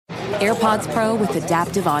AirPods Pro with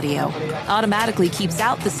adaptive audio automatically keeps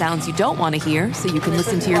out the sounds you don't want to hear so you can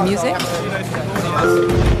listen to your music,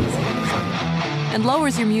 and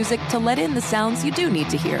lowers your music to let in the sounds you do need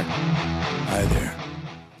to hear. Hi there.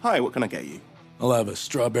 Hi, what can I get you? I'll have a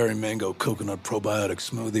strawberry mango coconut probiotic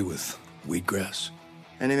smoothie with wheatgrass.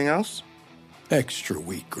 Anything else? Extra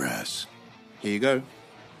wheatgrass. Here you go.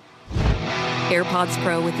 AirPods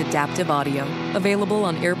Pro with adaptive audio. Available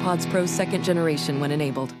on AirPods Pro 2nd generation when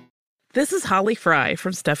enabled. This is Holly Fry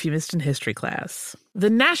from Stuff You Missed in History class. The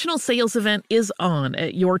national sales event is on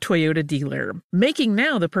at your Toyota dealer, making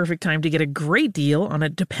now the perfect time to get a great deal on a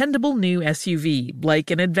dependable new SUV, like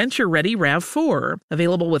an adventure-ready RAV4.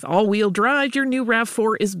 Available with all-wheel drive, your new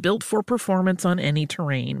RAV4 is built for performance on any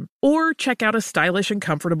terrain. Or check out a stylish and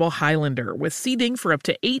comfortable Highlander with seating for up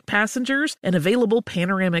to 8 passengers and available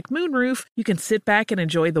panoramic moonroof. You can sit back and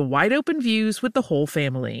enjoy the wide-open views with the whole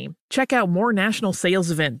family. Check out more national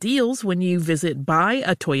sales event deals when you visit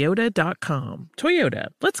buyatoyota.com. Toyota,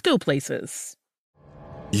 let's go places.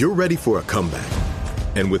 You're ready for a comeback.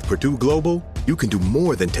 And with Purdue Global, you can do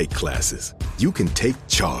more than take classes. You can take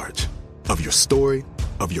charge of your story,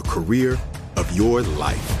 of your career, of your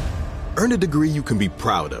life. Earn a degree you can be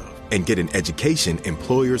proud of and get an education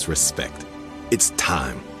employers respect. It's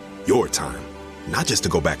time, your time, not just to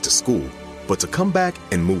go back to school, but to come back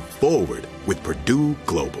and move forward with Purdue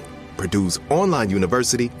Global, Purdue's online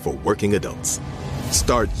university for working adults.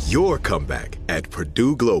 Start your comeback at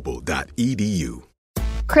purdueglobal.edu.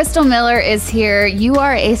 Crystal Miller is here. You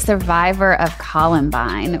are a survivor of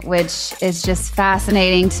Columbine, which is just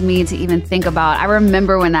fascinating to me to even think about. I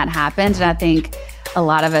remember when that happened, and I think a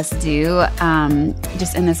lot of us do,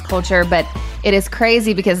 just in this culture. But it is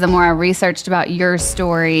crazy because the more I researched about your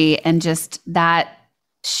story and just that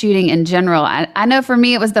shooting in general, I know for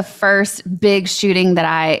me it was the first big shooting that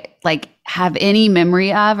I have any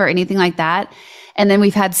memory of or anything like that. And then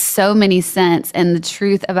we've had so many since. And the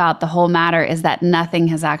truth about the whole matter is that nothing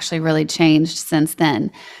has actually really changed since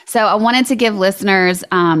then. So I wanted to give listeners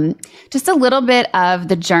just a little bit of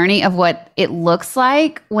the journey of what it looks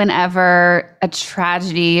like whenever a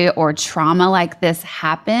tragedy or trauma like this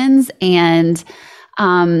happens, and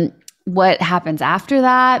what happens after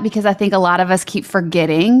that, because I think a lot of us keep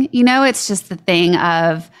forgetting. It's just the thing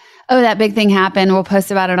of, oh, that big thing happened. We'll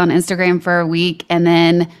post about it on Instagram for a week, and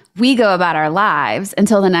then we go about our lives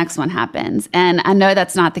until the next one happens. And I know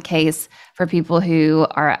that's not the case for people who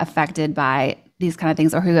are affected by these kind of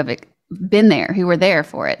things or who have been there, who were there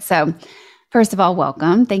for it. So first of all,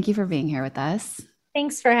 welcome. Thank you for being here with us.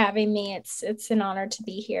 Thanks for having me. It's an honor to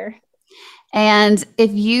be here. And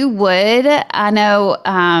if you would, I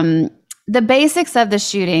know the basics of the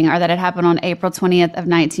shooting are that it happened on April 20th of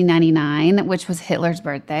 1999, which was Hitler's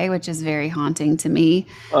birthday, which is very haunting to me.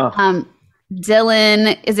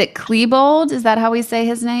 Dylan, is it Klebold? Is that how we say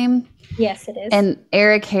his name? Yes, it is. And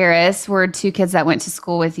Eric Harris were 2 kids that went to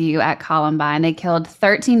school with you at Columbine. They killed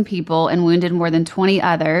 13 people and wounded more than 20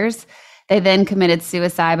 others. They then committed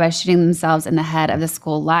suicide by shooting themselves in the head of the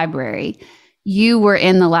school library. You were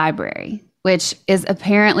in the library, which is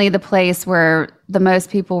apparently the place where the most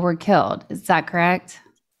people were killed. Is that correct?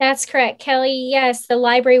 That's correct, Kelly. Yes, the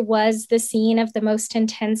library was the scene of the most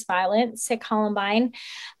intense violence at Columbine.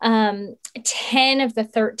 10 of the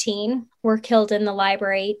 13 were killed in the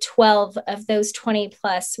library. 12 of those 20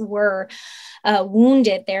 plus were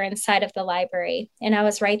wounded there inside of the library. And I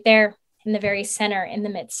was right there in the very center, in the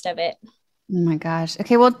midst of it. Oh my gosh.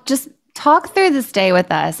 Okay, well, just talk through this day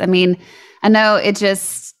with us. I mean, I know it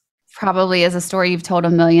just probably is a story you've told a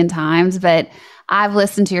million times, but I've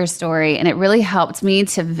listened to your story and it really helped me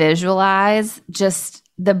to visualize just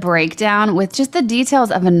the breakdown with just the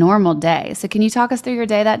details of a normal day. So can you talk us through your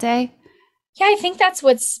day that day? Yeah, I think that's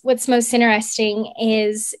what's most interesting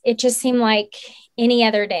is it just seemed like any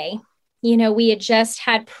other day. We had just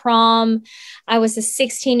had prom. I was a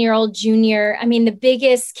 16-year-old junior. I mean, the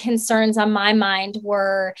biggest concerns on my mind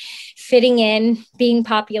were fitting in, being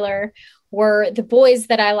popular, were the boys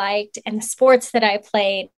that I liked and the sports that I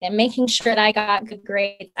played and making sure that I got good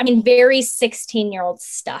grades. I mean, very 16-year-old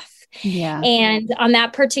stuff. Yeah. And on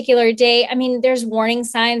that particular day, I mean, there's warning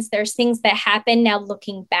signs. There's things that happen now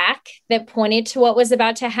looking back that pointed to what was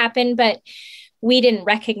about to happen, but we didn't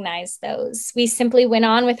recognize those. We simply went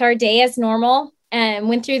on with our day as normal and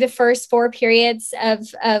went through the first 4 periods of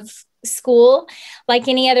school like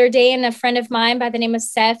any other day. And a friend of mine by the name of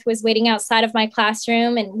Seth was waiting outside of my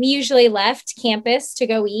classroom, and we usually left campus to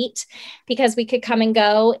go eat because we could come and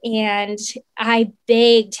go. And I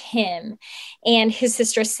begged him and his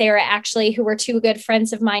sister Sarah, actually, who were 2 good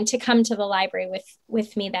friends of mine, to come to the library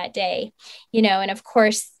with me that day. And of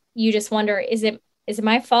course you just wonder, is it Is it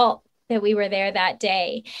my fault that we were there that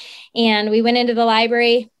day? And we went into the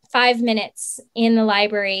library. 5 minutes in the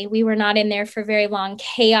library. We were not in there for very long.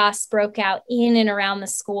 Chaos broke out in and around the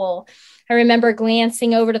school. I remember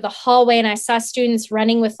glancing over to the hallway and I saw students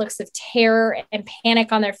running with looks of terror and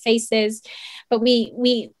panic on their faces, but we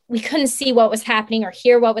couldn't see what was happening or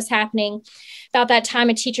hear what was happening. About that time,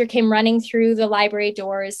 a teacher came running through the library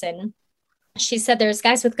doors and she said, "There's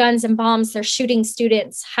guys with guns and bombs. They're shooting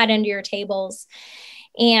students. Hide under your tables."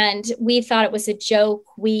 And we thought it was a joke.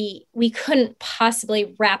 We couldn't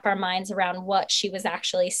possibly wrap our minds around what she was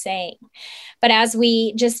actually saying. But as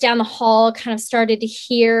we just down the hall kind of started to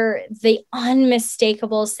hear the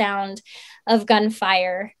unmistakable sound of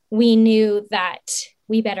gunfire, we knew that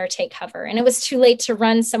we better take cover. And it was too late to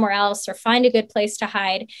run somewhere else or find a good place to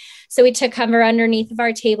hide. So we took cover underneath of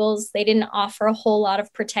our tables. They didn't offer a whole lot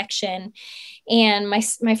of protection. And my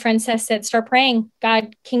friend said, "Start praying.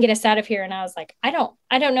 God can get us out of here." And I was like, I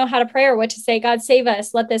don't know how to pray or what to say. God, save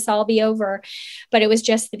us. Let this all be over. But it was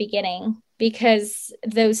just the beginning, because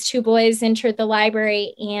those two boys entered the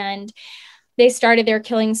library and they started their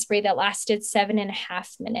killing spree that lasted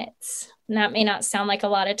 7.5 minutes. And that may not sound like a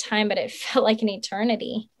lot of time, but it felt like an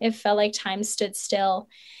eternity. It felt like time stood still.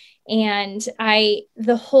 And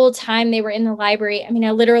the whole time they were in the library, I mean,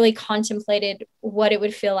 I literally contemplated what it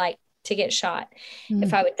would feel like to get shot.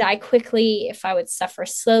 If I would die quickly, if I would suffer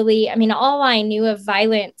slowly. I mean, all I knew of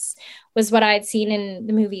violence was what I had seen in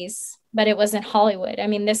the movies, but it wasn't Hollywood. I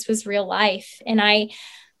mean, this was real life. And I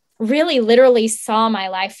really literally saw my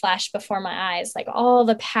life flash before my eyes, like all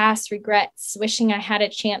the past regrets, wishing I had a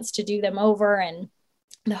chance to do them over, and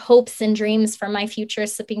the hopes and dreams for my future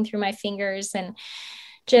slipping through my fingers, and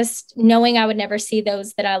just knowing I would never see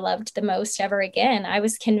those that I loved the most ever again. I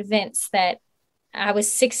was convinced that I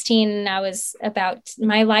was 16 and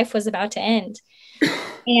my life was about to end.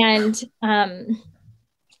 And,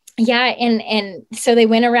 and so they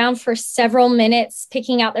went around for several minutes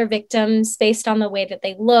picking out their victims based on the way that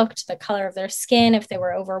they looked, the color of their skin, if they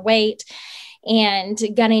were overweight, and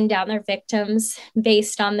gunning down their victims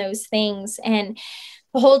based on those things. And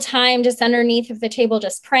the whole time, just underneath of the table,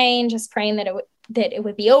 just praying that it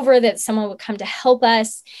would be over, that someone would come to help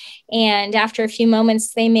us. And after a few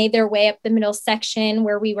moments, they made their way up the middle section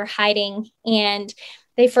where we were hiding. And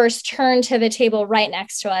they first turned to the table right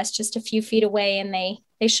next to us, just a few feet away, and they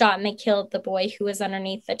shot and they killed the boy who was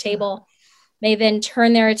underneath the table. They then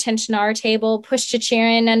turned their attention to our table, pushed a chair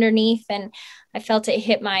in underneath, and I felt it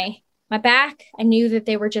hit my back. I knew that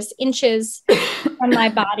they were just inches from my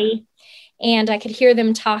body. And I could hear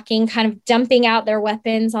them talking, kind of dumping out their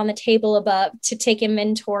weapons on the table above to take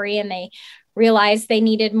inventory. And they realized they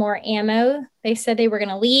needed more ammo. They said they were going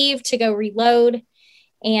to leave to go reload.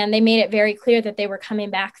 And they made it very clear that they were coming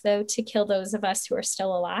back, though, to kill those of us who are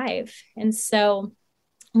still alive. And so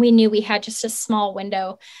we knew we had just a small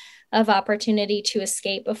window of opportunity to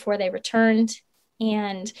escape before they returned.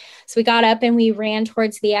 And so we got up and we ran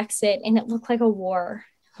towards the exit, and it looked like a war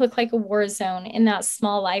zone in that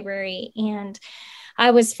small library. And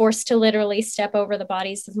I was forced to literally step over the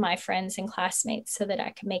bodies of my friends and classmates so that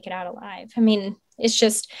I could make it out alive. I mean, it's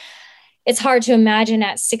hard to imagine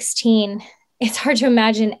at 16. It's hard to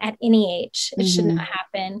imagine at any age. It shouldn't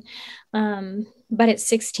happen. But at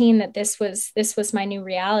 16, that this was my new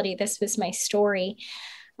reality. This was my story.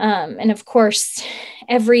 And of course,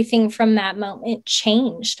 everything from that moment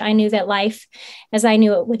changed. I knew that life, as I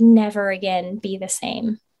knew it, would never again be the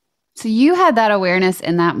same. So you had that awareness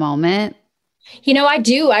in that moment? You know, I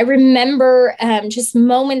do. I remember just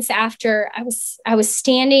moments after I was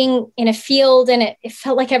standing in a field, and it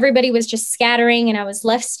felt like everybody was just scattering, and I was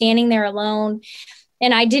left standing there alone.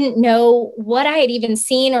 And I didn't know what I had even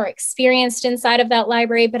seen or experienced inside of that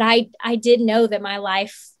library, but I did know that my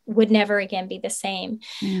life would never again be the same.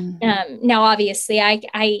 Now, obviously,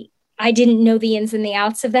 I didn't know the ins and the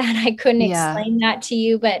outs of that. I couldn't explain that to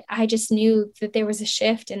you, but I just knew that there was a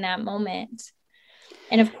shift in that moment.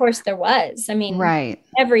 And of course there was. I mean,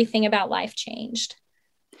 everything about life changed.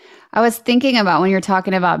 I was thinking about when you're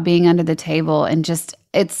talking about being under the table, and just,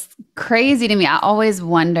 it's crazy to me. I always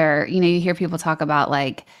wonder, you hear people talk about,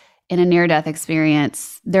 like, in a near-death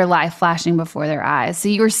experience, their life flashing before their eyes. So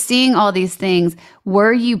you were seeing all these things.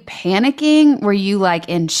 Were you panicking? Were you, like,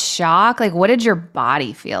 in shock? Like, what did your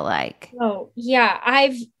body feel like? Oh, yeah.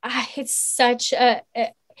 It's such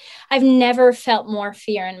I've never felt more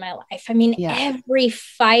fear in my life. I mean, every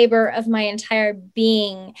fiber of my entire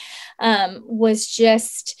being was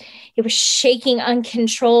shaking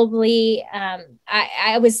uncontrollably.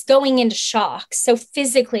 I was going into shock. So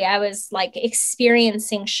physically, I was like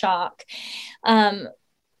experiencing shock.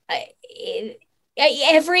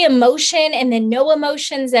 every emotion and then no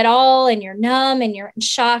emotions at all, and you're numb and you're in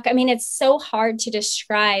shock. I mean, it's so hard to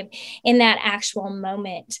describe in that actual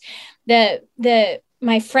moment.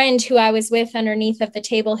 My friend who I was with underneath of the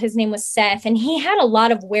table, his name was Seth, and he had a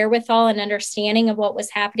lot of wherewithal and understanding of what was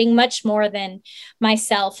happening, much more than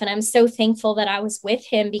myself. And I'm so thankful that I was with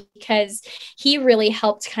him, because he really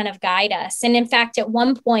helped kind of guide us. And in fact, at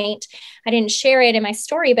one point, I didn't share it in my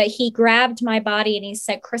story, but he grabbed my body and he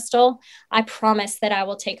said, "Crystal, I promise that I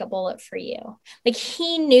will take a bullet for you." Like,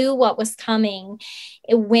 he knew what was coming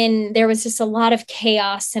when there was just a lot of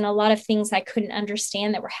chaos and a lot of things I couldn't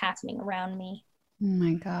understand that were happening around me. Oh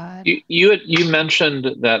my God. You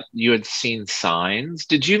mentioned that you had seen signs.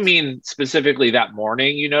 Did you mean specifically that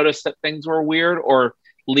morning you noticed that things were weird, or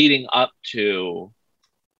leading up to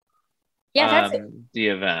the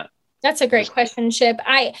event? That's a great question, Chip.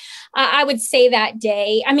 I would say that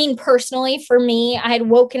day. I mean, personally, for me, I had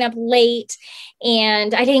woken up late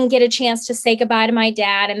and I didn't get a chance to say goodbye to my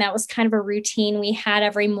dad. And that was kind of a routine we had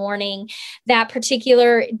every morning. That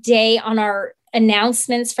particular day, on our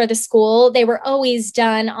announcements for the school, they were always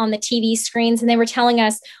done on the TV screens, and they were telling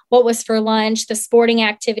us what was for lunch, the sporting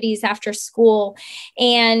activities after school.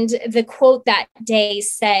 And the quote that day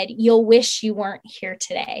said, "You'll wish you weren't here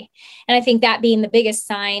today." And I think that being the biggest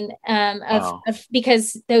sign of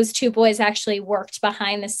because those two boys actually worked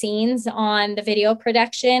behind the scenes on the video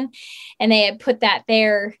production, and they had put that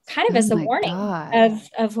there kind of as a warning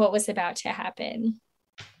of what was about to happen.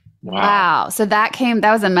 Wow. So that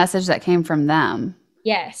was a message that came from them.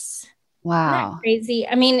 Yes. Wow. Isn't that crazy?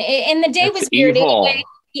 I mean, and the day was weird anyway.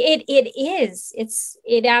 It is.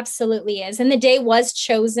 It absolutely is. And the day was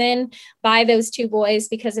chosen by those two boys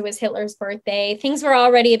because it was Hitler's birthday. Things were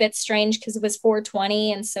already a bit strange because it was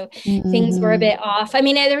 420. And so things were a bit off. I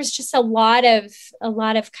mean, there was just a lot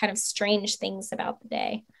of kind of strange things about the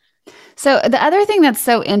day. So the other thing that's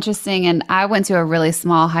so interesting, and I went to a really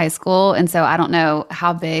small high school, and so I don't know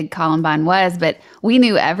how big Columbine was, but we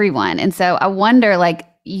knew everyone. And so I wonder, like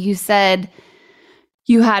you said,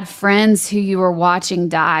 you had friends who you were watching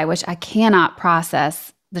die, which I cannot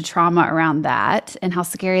process the trauma around that and how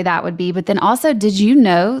scary that would be. But then also, did you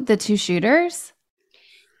know the two shooters?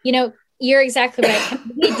 You know, you're exactly right.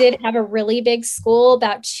 We did have a really big school,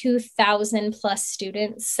 about 2,000 plus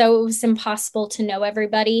students. So it was impossible to know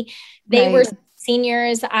everybody. They were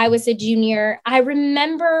seniors. I was a junior. I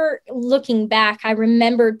remember looking back, I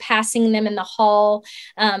remembered passing them in the hall,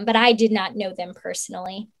 but I did not know them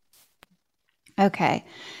personally. Okay.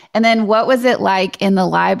 And then what was it like in the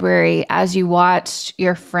library as you watched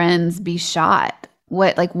your friends be shot?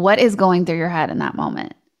 What is going through your head in that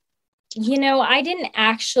moment? You know, I didn't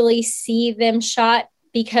actually see them shot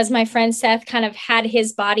because my friend Seth kind of had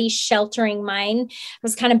his body sheltering mine. It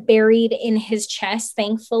was kind of buried in his chest.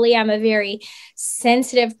 Thankfully, I'm a very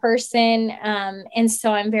sensitive person. And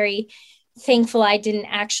so I'm very thankful I didn't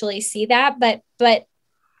actually see that. But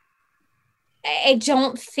I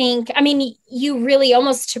don't think, I mean, you really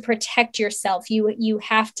almost to protect yourself, you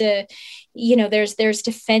have to, you know, there's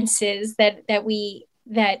defenses that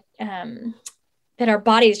our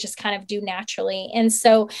bodies just kind of do naturally. And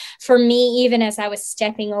so for me, even as I was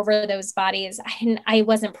stepping over those bodies, I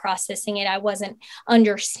wasn't processing it. I wasn't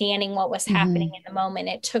understanding what was happening in the moment.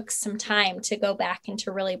 It took some time to go back and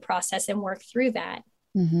to really process and work through that.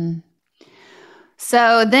 Mm-hmm.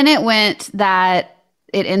 So then it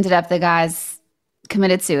ended up the guys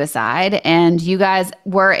committed suicide and you guys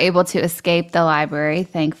were able to escape the library,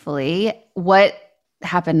 thankfully. What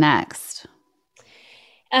happened next?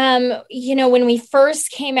 You know, when we first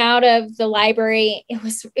came out of the library, it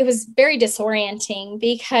was very disorienting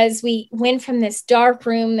because we went from this dark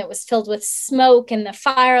room that was filled with smoke and the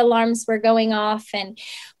fire alarms were going off, and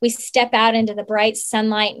we step out into the bright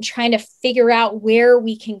sunlight and trying to figure out where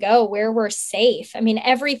we can go, where we're safe. I mean,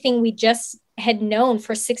 everything we just had known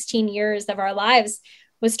for 16 years of our lives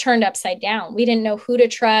was turned upside down. We didn't know who to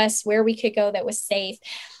trust, where we could go that was safe.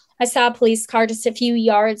 I saw a police car just a few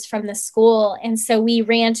yards from the school. And so we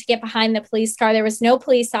ran to get behind the police car. There was no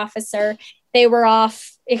police officer. They were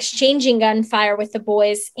off exchanging gunfire with the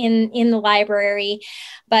boys in the library.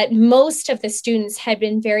 But most of the students had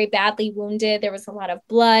been very badly wounded. There was a lot of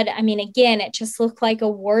blood. I mean, again, it just looked like a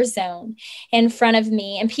war zone in front of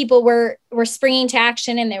me. And people were springing to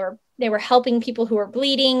action, and they were helping people who were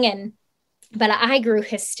bleeding. But I grew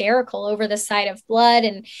hysterical over the sight of blood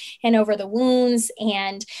and over the wounds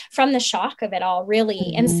and from the shock of it all, really.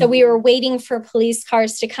 Mm-hmm. And so we were waiting for police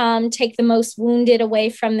cars to come, take the most wounded away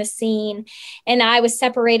from the scene. And I was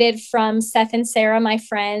separated from Seth and Sarah, my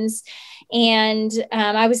friends. And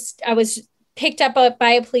I was picked up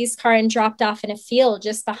by a police car and dropped off in a field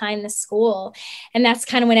just behind the school. And that's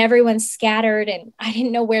kind of when everyone scattered and I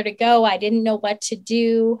didn't know where to go. I didn't know what to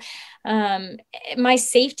do. My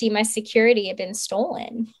safety, my security had been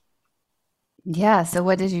stolen. Yeah. So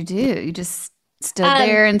what did you do? You just stood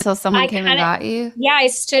there until someone came and got you? Yeah, I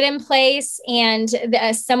stood in place and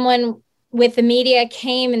someone with the media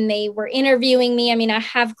came and they were interviewing me. I mean, I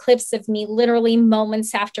have clips of me literally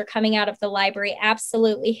moments after coming out of the library,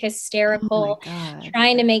 absolutely hysterical,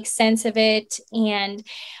 trying to make sense of it. And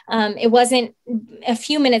it wasn't a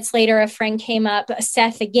few minutes later, a friend came up,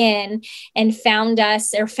 Seth again, and found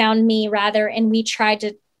me rather. And we tried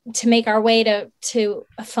to make our way to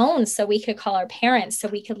a phone so we could call our parents so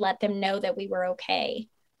we could let them know that we were okay.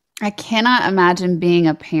 I cannot imagine being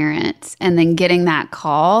a parent and then getting that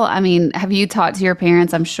call. I mean, have you talked to your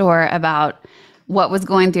parents, I'm sure, about what was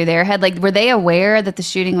going through their head? Like, were they aware that the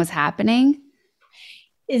shooting was happening?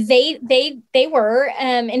 They were.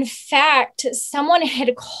 In fact, someone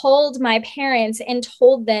had called my parents and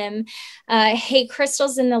told them, hey,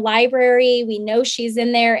 Crystal's in the library. We know she's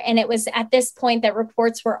in there. And it was at this point that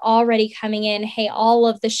reports were already coming in. Hey, all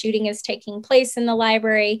of the shooting is taking place in the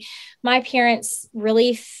library. My parents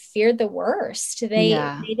really feared the worst. They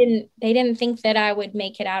didn't think that I would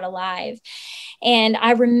make it out alive. And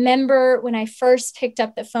I remember when I first picked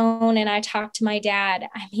up the phone and I talked to my dad,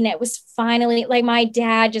 I mean, it was finally like my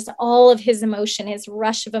dad, just all of his emotion, his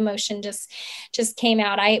rush of emotion just came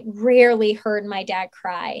out. I rarely heard my dad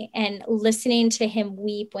cry, and listening to him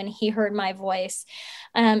weep when he heard my voice.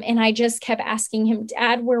 And I just kept asking him,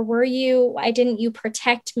 Dad, where were you? Why didn't you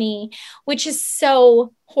protect me? Which is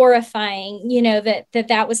so horrifying,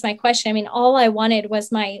 that was my question. I mean, all I wanted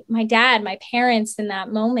was my dad, my parents in that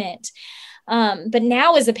moment. But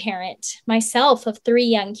now as a parent myself of 3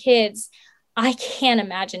 young kids, I can't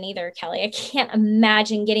imagine either, Kelly. I can't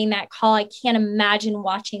imagine getting that call. I can't imagine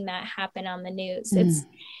watching that happen on the news.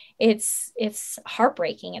 It's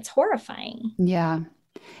heartbreaking. It's horrifying. Yeah.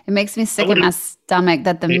 It makes me sick in my stomach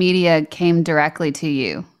that the media came directly to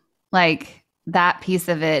you. Like, that piece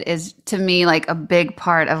of it is, to me, like a big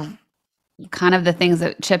part of kind of the things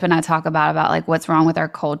that Chip and I talk about like what's wrong with our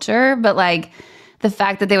culture. But like the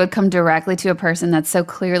fact that they would come directly to a person that's so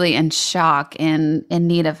clearly in shock and in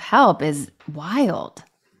need of help is wild.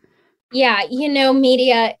 Yeah.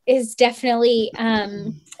 Media is definitely,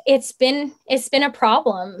 it's been a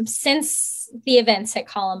problem since the events at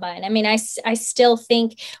Columbine. I mean, I still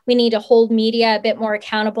think we need to hold media a bit more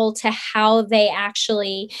accountable to how they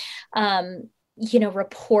actually,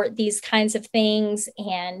 report these kinds of things.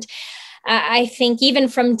 And I think even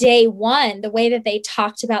from day one, the way that they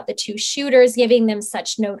talked about the 2 shooters, giving them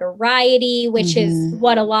such notoriety, which is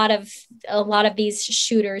what a lot of these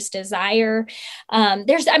shooters desire.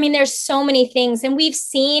 There's so many things, and we've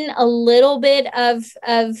seen a little bit of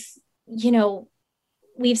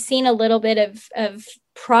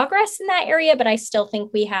progress in that area, but I still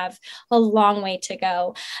think we have a long way to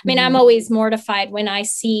go. I mean, I'm always mortified when I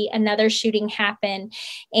see another shooting happen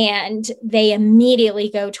and they immediately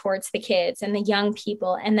go towards the kids and the young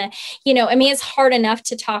people and it's hard enough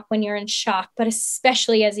to talk when you're in shock, but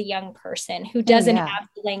especially as a young person who doesn't have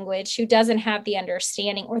the language, who doesn't have the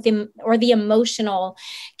understanding or the emotional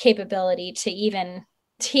capability to even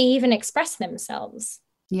express themselves.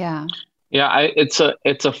 Yeah. Yeah, it's a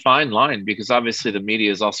fine line, because obviously the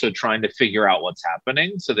media is also trying to figure out what's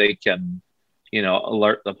happening so they can,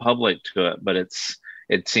 alert the public to it. But it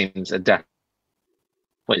definitely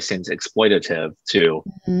seems exploitative to,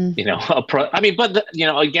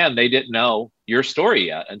 again, they didn't know your story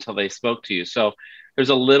yet until they spoke to you. So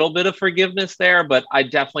there's a little bit of forgiveness there, but I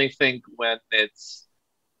definitely think when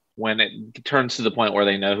it turns to the point where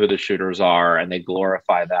they know who the shooters are and they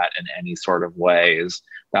glorify that in any sort of ways,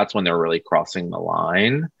 that's when they're really crossing the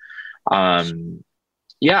line. Something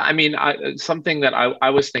that I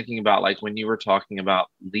was thinking about, like when you were talking about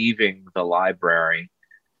leaving the library,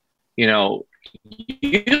 you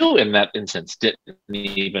in that instance didn't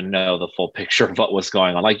even know the full picture of what was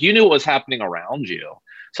going on. Like, you knew what was happening around you.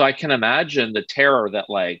 So I can imagine the terror that,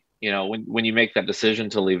 like, when you make that decision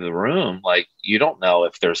to leave the room, like, you don't know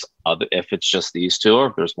if it's just these 2 or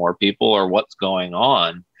if there's more people or what's going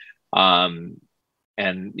on.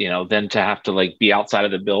 And then to have to like be outside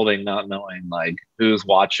of the building, not knowing like who's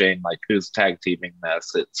watching, like who's tag teaming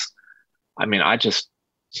this.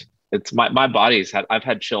 My body's I've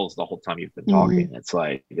had chills the whole time you've been talking. It's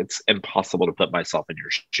like, it's impossible to put myself in your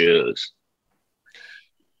shoes.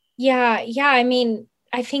 Yeah. I mean,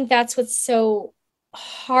 I think that's what's so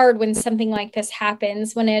hard when something like this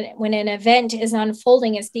happens, when an event is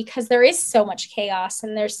unfolding, is because there is so much chaos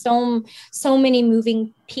and there's so many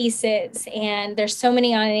moving pieces, and there's so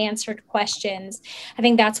many unanswered questions. I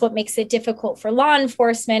think that's what makes it difficult for law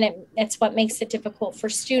enforcement. It's what makes it difficult for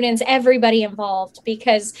students, everybody involved,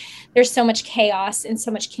 because there's so much chaos and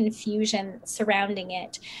so much confusion surrounding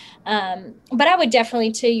it. But I would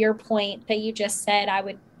definitely, to your point that you just said,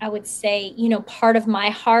 I would say, part of my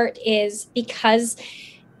heart is because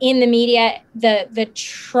in the media, the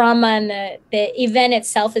trauma and the event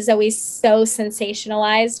itself is always so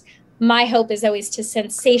sensationalized. My hope is always to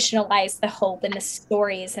sensationalize the hope and the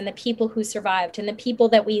stories and the people who survived and the people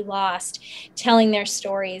that we lost, telling their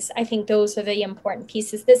stories. I think those are the important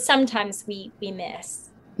pieces that sometimes we miss.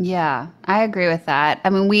 Yeah, I agree with that. I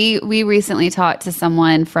mean, we recently talked to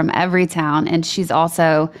someone from Everytown, and she's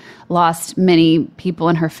also lost many people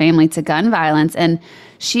in her family to gun violence. And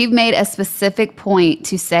she made a specific point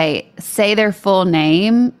to say their full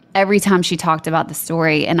name every time she talked about the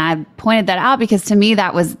story. And I pointed that out because to me,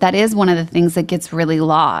 that is one of the things that gets really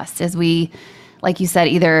lost as we, like you said,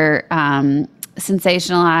 either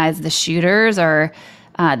sensationalize the shooters or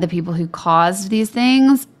the people who caused these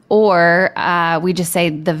things, or we just say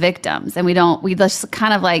the victims, and we just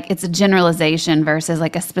kind of like, it's a generalization versus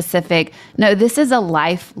like a specific, no, this is a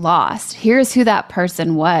life lost. Here's who that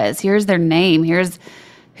person was. Here's their name. Here's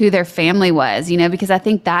who their family was, because I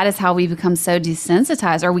think that is how we become so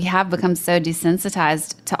desensitized, or we have become so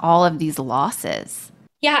desensitized to all of these losses.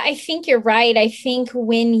 Yeah, I think you're right. I think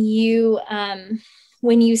when you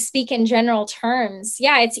speak in general terms,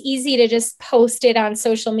 yeah, it's easy to just post it on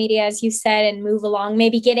social media, as you said, and move along,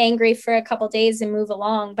 maybe get angry for a couple of days and move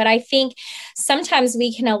along. But I think sometimes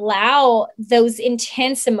we can allow those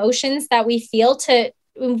intense emotions that we feel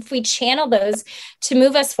if we channel those, to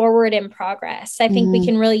move us forward in progress. I think we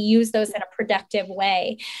can really use those in a productive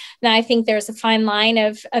way. Now, I think there's a fine line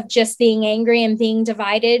of just being angry and being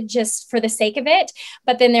divided just for the sake of it.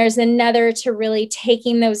 But then there's another to really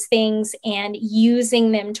taking those things and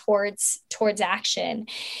using them towards action.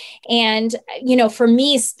 And, for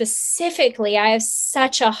me specifically, I have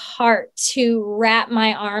such a heart to wrap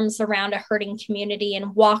my arms around a hurting community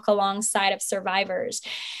and walk alongside of survivors.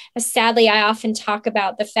 Sadly, I often talk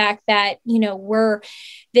about the fact that, we're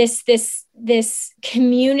this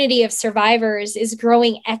community of survivors is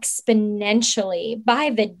growing exponentially by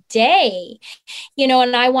the day,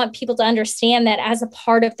 and I want people to understand that as a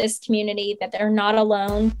part of this community, that they're not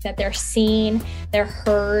alone, that they're seen, they're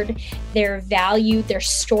heard, they're valued, their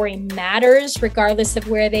story matters regardless of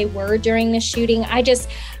where they were during the shooting.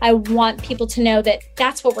 I want people to know that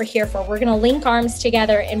that's what we're here for. We're going to link arms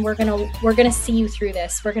together, and we're going to see you through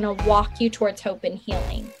this. We're going to walk you towards hope and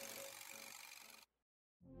healing.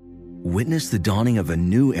 Witness the dawning of a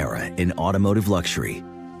new era in automotive luxury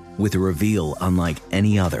with a reveal unlike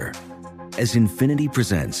any other as Infiniti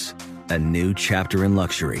presents a new chapter in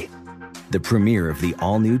luxury, the premiere of the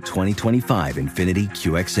all-new 2025 Infiniti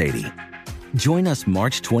QX80. Join us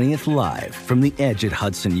March 20th live from the Edge at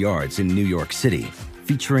Hudson Yards in New York City,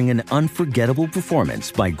 featuring an unforgettable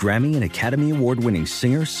performance by Grammy and Academy Award-winning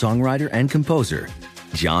singer, songwriter, and composer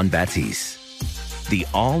Jon Batiste. The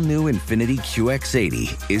all-new Infiniti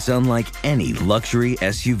QX80 is unlike any luxury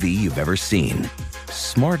SUV you've ever seen.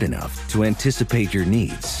 Smart enough to anticipate your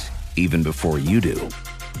needs, even before you do.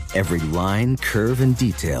 Every line, curve, and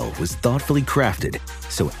detail was thoughtfully crafted,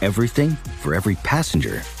 so everything for every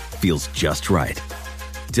passenger feels just right.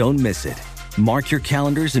 Don't miss it. Mark your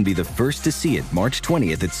calendars and be the first to see it March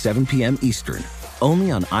 20th at 7 p.m. Eastern, only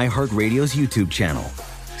on iHeartRadio's YouTube channel.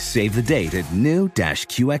 Save the date at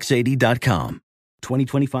new-QX80.com.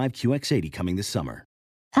 2025 QX80 coming this summer.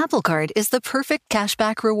 Apple Card is the perfect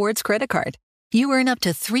cashback rewards credit card. You earn up to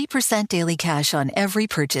 3% daily cash on every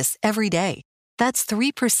purchase every day. That's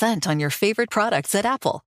 3% on your favorite products at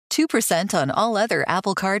Apple, 2% on all other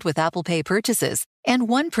Apple Card with Apple Pay purchases, and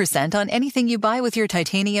 1% on anything you buy with your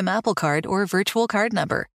titanium Apple Card or virtual card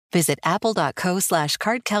number. Visit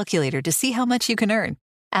apple.co/card calculator to see how much you can earn.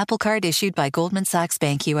 Apple Card issued by Goldman Sachs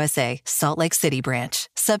Bank USA, Salt Lake City branch.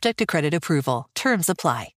 Subject to credit approval. Terms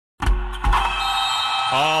apply.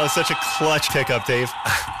 Oh, such a clutch pickup, Dave.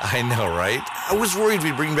 I know, right? I was worried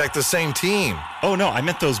we'd bring back the same team. Oh, no, I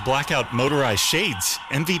meant those blackout motorized shades.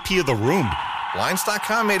 MVP of the room.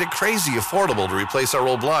 Blinds.com made it crazy affordable to replace our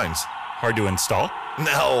old blinds. Hard to install?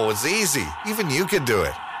 No, it's easy. Even you could do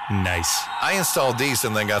it. Nice. I installed these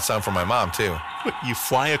and then got some for my mom, too. What, you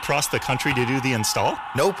fly across the country to do the install?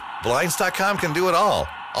 Nope. Blinds.com can do it all.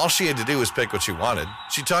 All she had to do was pick what she wanted.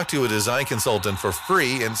 She talked to a design consultant for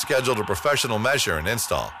free and scheduled a professional measure and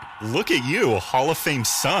install. Look at you, a Hall of Fame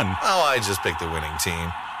son. Oh, I just picked the winning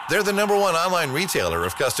team. They're the #1 online retailer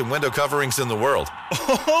of custom window coverings in the world.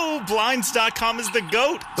 Oh, Blinds.com is the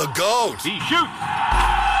GOAT. The GOAT! He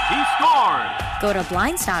shoots! He scored! Go to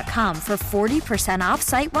Blinds.com for 40% off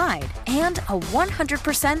site-wide and a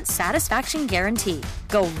 100% satisfaction guarantee.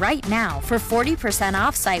 Go right now for 40%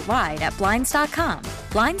 off site-wide at Blinds.com.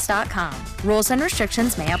 Blinds.com. Rules and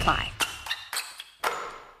restrictions may apply.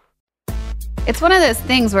 It's one of those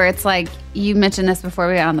things where it's like, you mentioned this before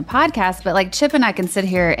we got on the podcast, but like Chip and I can sit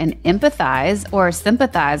here and empathize or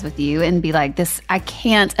sympathize with you and be like, this, I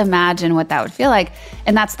can't imagine what that would feel like.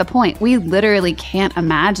 And that's the point. We literally can't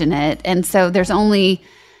imagine it. And so there's only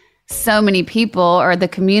so many people, or the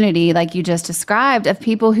community, like you just described, of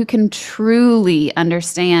people who can truly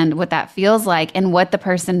understand what that feels like and what the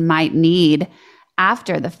person might need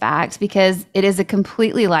after the fact, because it is a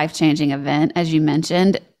completely life-changing event, as you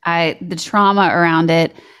mentioned. The trauma around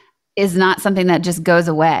it is not something that just goes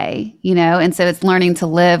away, you know? And so it's learning to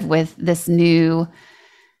live with this new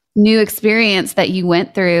experience that you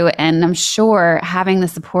went through. And I'm sure having the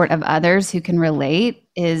support of others who can relate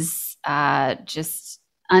is just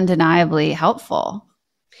undeniably helpful.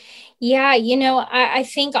 Yeah, I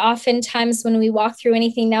think oftentimes when we walk through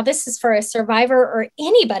anything, now this is for a survivor or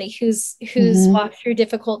anybody who's walked through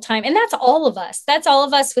difficult time. And that's all of us. That's all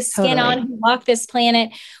of us with skin on who walk this planet.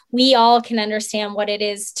 We all can understand what it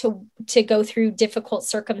is to go through difficult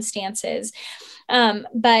circumstances.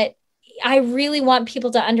 But I really want people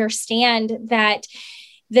to understand that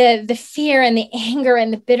the fear and the anger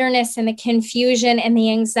and the bitterness and the confusion and the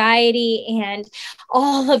anxiety and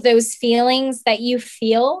all of those feelings that you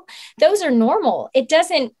feel, those are normal.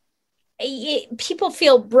 People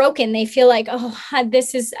feel broken. They feel like, oh,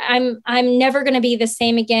 I'm never going to be the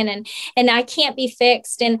same again. And I can't be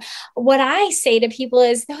fixed. And what I say to people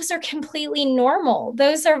is those are completely normal.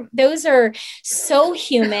 Those are so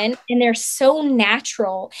human and they're so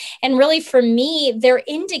natural. And really for me, they're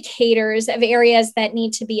indicators of areas that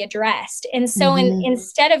need to be addressed. And so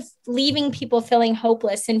instead of leaving people feeling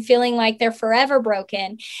hopeless and feeling like they're forever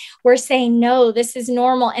broken, we're saying, no, this is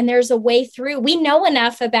normal. And there's a way through. We know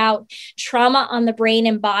enough about trauma on the brain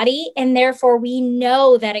and body, and therefore we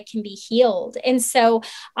know that it can be healed. And so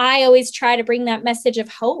I always try to bring that message of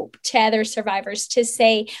hope to other survivors, to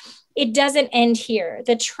say, it doesn't end here.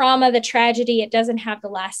 The trauma, the tragedy, it doesn't have the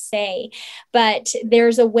last say, but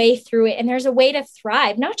there's a way through it. And there's a way to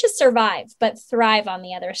thrive, not just survive, but thrive on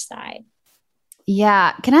the other side.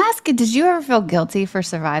 Yeah. Can I ask, did you ever feel guilty for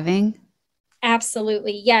surviving?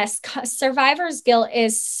 Absolutely. Yes. Survivor's guilt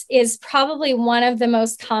is probably one of the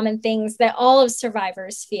most common things that all of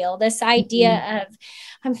survivors feel. This idea of,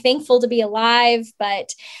 I'm thankful to be alive,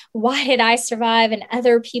 but why did I survive and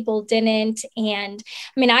other people didn't? And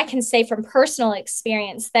I mean, I can say from personal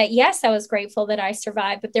experience that yes, I was grateful that I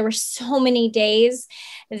survived, but there were so many days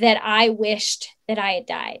that I wished that I had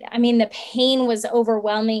died. I mean, the pain was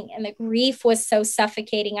overwhelming and the grief was so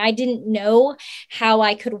suffocating. I didn't know how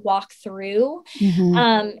I could walk through.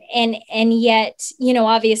 And yet,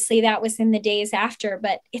 obviously that was in the days after,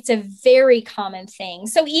 but it's a very common thing.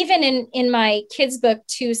 So even in my kids' book,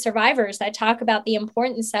 To Survivors, I talk about the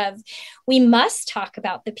importance of, we must talk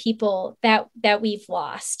about the people that we've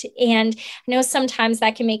lost. And I know sometimes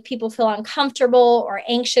that can make people feel uncomfortable or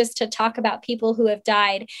anxious to talk about people who have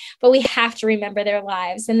died, but we have to remember their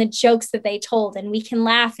lives and the jokes that they told, and we can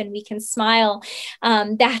laugh and we can smile.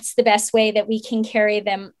 That's the best way that we can carry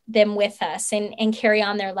them with us and carry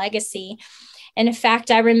on their legacy. And in fact,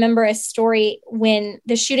 I remember a story when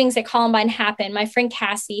the shootings at Columbine happened. My friend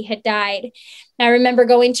Cassie had died. And I remember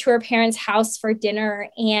going to her parents' house for dinner,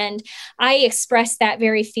 and I expressed that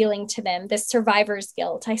very feeling to them, the survivor's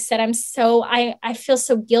guilt. I said, I feel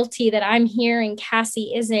so guilty that I'm here and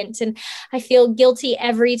Cassie isn't. And I feel guilty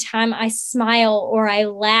every time I smile or I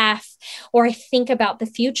laugh or I think about the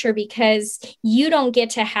future, because you don't get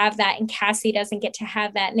to have that and Cassie doesn't get to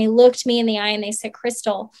have that. And they looked me in the eye and they said,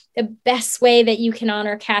 Crystal, the best way that you can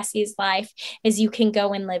honor Cassie's life is you can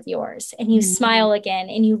go and live yours, and you smile again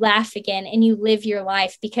and you laugh again and you live your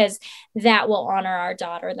life, because that will honor our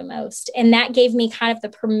daughter the most. And that gave me kind of the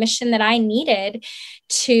permission that I needed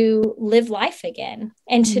to live life again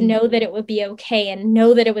and to know that it would be okay, and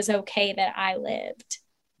know that it was okay that I lived.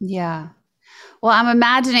 Yeah. Well, I'm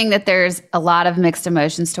imagining that there's a lot of mixed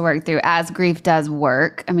emotions to work through as grief does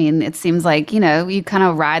work. I mean, it seems like, you kind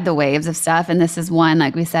of ride the waves of stuff. And this is one,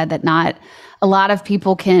 like we said, that not a lot of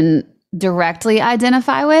people can directly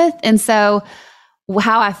identify with. And so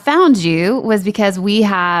how I found you was because we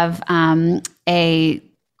have a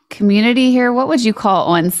community here. What would you call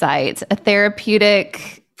on site? A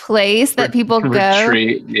therapeutic place that people go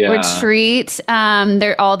retreat.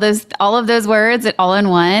 They're all of those words all in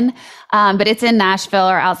one. But it's in Nashville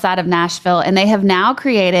or outside of Nashville. And they have now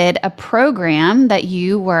created a program that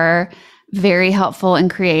you were very helpful in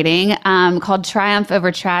creating called Triumph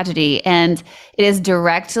Over Tragedy. And it is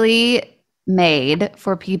directly made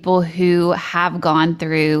for people who have gone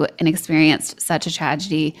through and experienced such a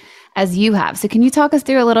tragedy as you have. So can you talk us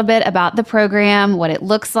through a little bit about the program, what it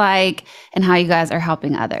looks like, and how you guys are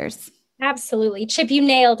helping others? Absolutely. Chip, you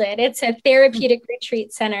nailed it. It's a therapeutic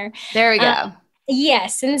retreat center. There we go.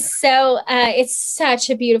 Yes. And so it's such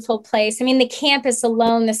a beautiful place. I mean, the campus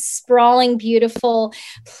alone, the sprawling, beautiful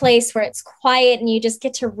place where it's quiet and you just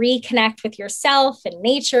get to reconnect with yourself and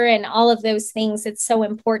nature and all of those things. It's so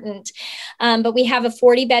important. But we have a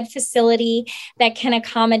 40-bed facility that can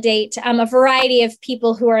accommodate a variety of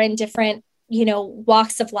people who are in different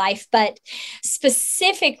walks of life. But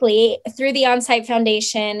specifically through the On-Site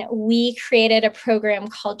Foundation, we created a program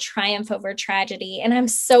called Triumph Over Tragedy. And I'm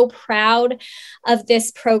so proud of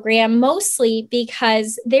this program, mostly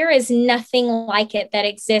because there is nothing like it that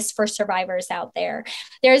exists for survivors out there.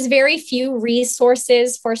 There's very few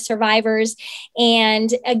resources for survivors.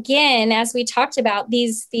 And again, as we talked about,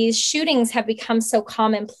 these shootings have become so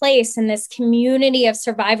commonplace, and this community of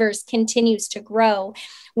survivors continues to grow.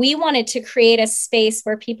 We wanted to create a space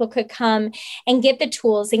where people could come and get the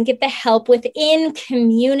tools and get the help within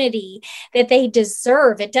community that they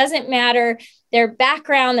deserve. It doesn't matter their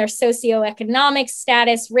background, their socioeconomic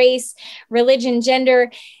status, race, religion, gender.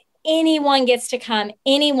 Anyone gets to come.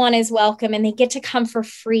 Anyone is welcome, and they get to come for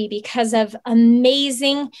free because of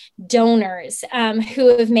amazing donors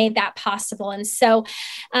who have made that possible. And so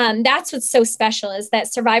that's what's so special, is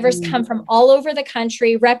that survivors come from all over the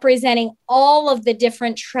country, representing all of the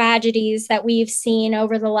different tragedies that we've seen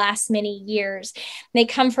over the last many years. They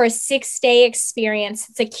come for a 6-day experience.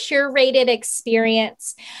 It's a curated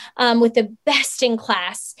experience with the best in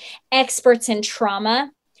class experts in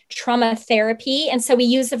trauma therapy. And so we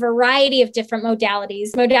use a variety of different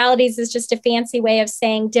modalities. Modalities is just a fancy way of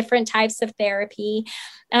saying different types of therapy,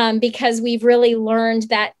 because we've really learned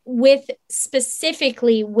that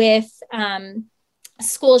specifically with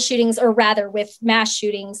school shootings, or rather with mass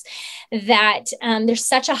shootings, that there's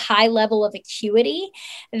such a high level of acuity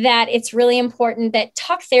that it's really important that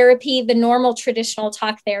talk therapy, the normal traditional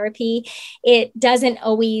talk therapy, it doesn't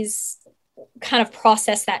always kind of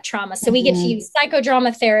process that trauma. So we get to use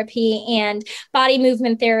psychodrama therapy and body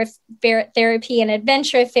movement therapy and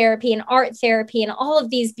adventure therapy and art therapy and all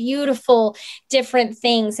of these beautiful different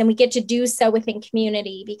things. And we get to do so within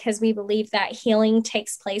community, because we believe that healing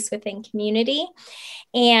takes place within community.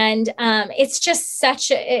 And it's just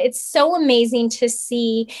it's so amazing to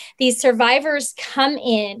see these survivors come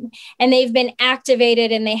in and they've been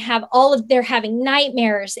activated, and they're having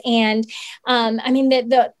nightmares. And I mean,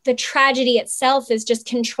 the tragedy itself is just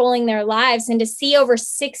controlling their lives. And to see over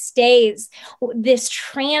 6 days, this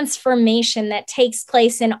transformation that takes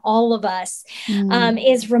place in all of us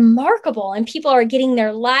is remarkable. And people are getting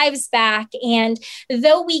their lives back. And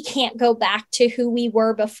though we can't go back to who we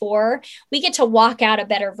were before, we get to walk out a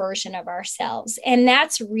better version of ourselves. And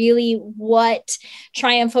that's really what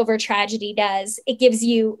Triumph Over Tragedy does. It gives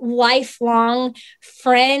you lifelong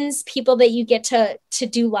friends, people that you get to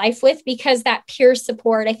do life with, because that peer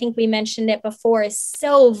support, I think we mentioned it before, is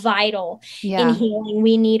so vital in healing.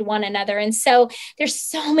 We need one another. And so there's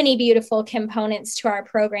so many beautiful components to our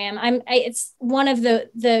program. It's one of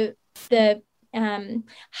the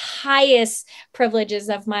highest privileges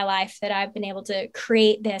of my life that I've been able to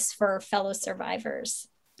create this for fellow survivors.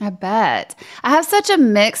 I bet. I have such a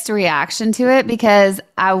mixed reaction to it, because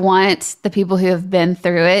I want the people who have been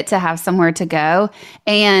through it to have somewhere to go.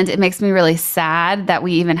 And it makes me really sad that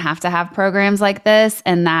we even have to have programs like this,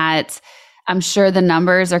 and that I'm sure the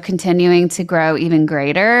numbers are continuing to grow even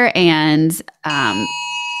greater. And,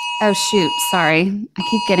 oh shoot, sorry. I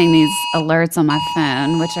keep getting these alerts on my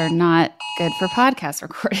phone, which are not good for podcast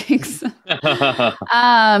recordings.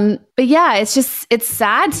 But yeah, it's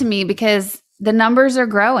sad to me, because the numbers are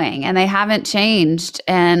growing and they haven't changed.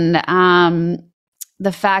 And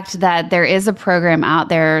the fact that there is a program out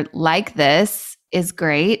there like this is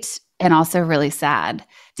great, and also really sad.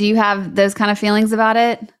 Do you have those kind of feelings about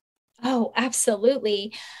it? Oh,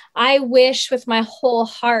 absolutely. I wish with my whole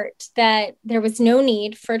heart that there was no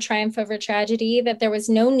need for Triumph Over Tragedy, that there was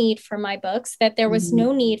no need for my books, that there was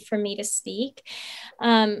no need for me to speak.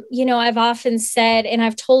 I've often said, and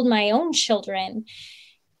I've told my own children,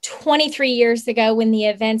 23 years ago, when the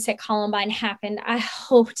events at Columbine happened, I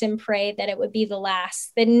hoped and prayed that it would be the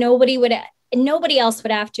last, that nobody would nobody else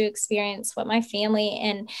would have to experience what my family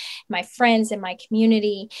and my friends and my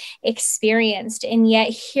community experienced. And yet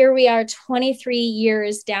here we are 23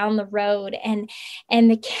 years down the road, and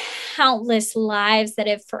the countless lives that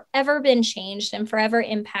have forever been changed and forever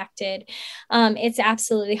impacted. It's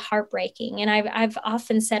absolutely heartbreaking. And I've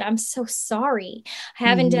often said, I'm so sorry. I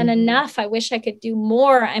haven't done enough. I wish I could do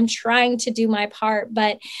more. I'm trying to do my part,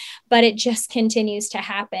 but it just continues to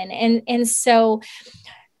happen. And so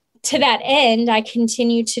to that end, I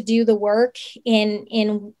continue to do the work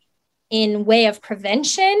in way of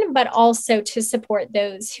prevention, but also to support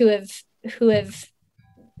those who have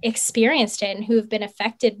experienced it and who have been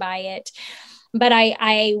affected by it. But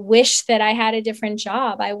I wish that I had a different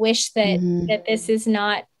job. I wish that this is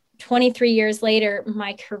not 23 years later,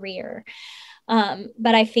 my career.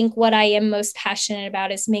 But I think what I am most passionate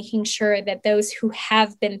about is making sure that those who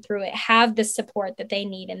have been through it have the support that they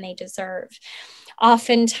need and they deserve.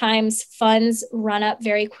 Oftentimes, funds run up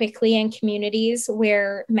very quickly in communities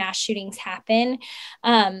where mass shootings happen.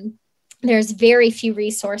 There's very few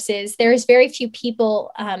resources. There's very few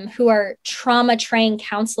people who are trauma trained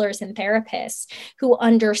counselors and therapists who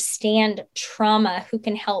understand trauma, who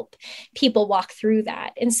can help people walk through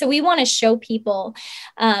that. And so we want to show people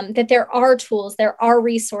that there are tools, there are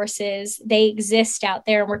resources, they exist out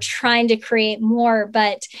there, and we're trying to create more.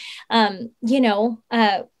 But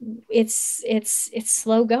it's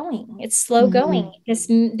slow going. It's slow going.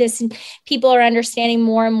 This people are understanding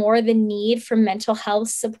more and more the need for mental health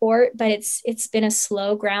support, but it's been a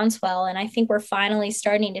slow groundswell. And I think we're finally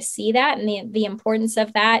starting to see that and the importance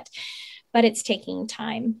of that, but it's taking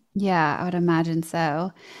time. Yeah, I would imagine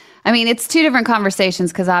so. I mean, it's two different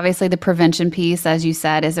conversations because obviously the prevention piece, as you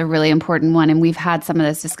said, is a really important one. And we've had some of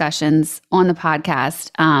those discussions on the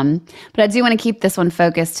podcast. But I do want to keep this one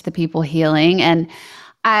focused to the people healing. And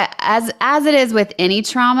as it is with any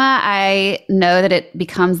trauma, I know that it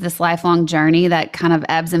becomes this lifelong journey that kind of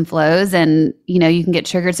ebbs and flows, and, you can get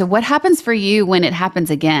triggered. So what happens for you when it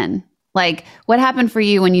happens again? Like, what happened for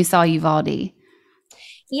you when you saw Uvalde?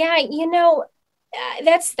 Yeah,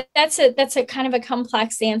 that's a kind of a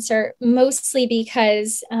complex answer, mostly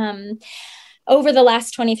because over the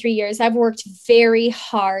last 23 years, I've worked very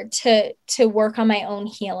hard to work on my own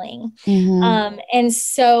healing. And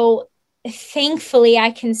so thankfully,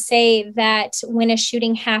 I can say that when a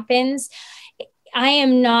shooting happens, I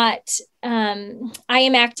am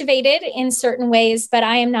activated in certain ways, but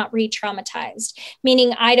I am not re-traumatized,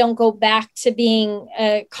 meaning I don't go back to being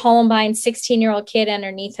a Columbine 16-year-old kid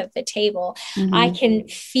underneath of the table. I can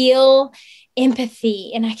feel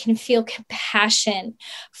empathy and I can feel compassion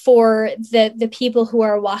for the people who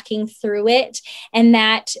are walking through it. And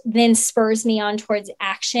that then spurs me on towards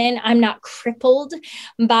action. I'm not crippled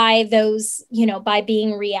by those, by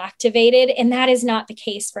being reactivated. And that is not the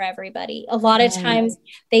case for everybody. A lot of times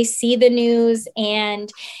they see the news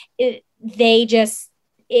and it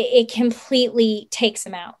completely takes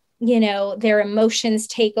them out. Their emotions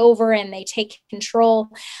take over and they take control.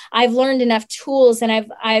 I've learned enough tools and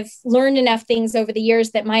I've learned enough things over the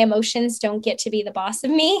years that my emotions don't get to be the boss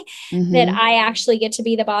of me, that I actually get to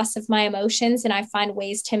be the boss of my emotions, and I find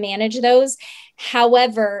ways to manage those.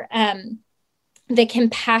 However, the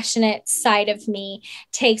compassionate side of me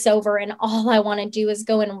takes over, and all I want to do is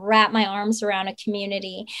go and wrap my arms around a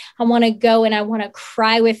community. I want to go and I want to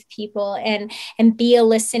cry with people and be a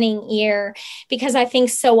listening ear, because I think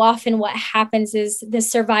so often what happens is the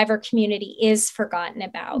survivor community is forgotten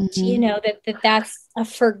about, that's a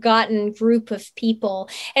forgotten group of people,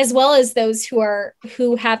 as well as those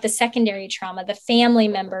who have the secondary trauma, the family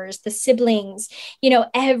members, the siblings,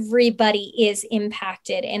 everybody is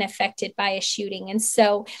impacted and affected by a shooting. And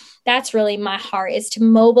so that's really my heart, is to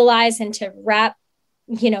mobilize and to wrap,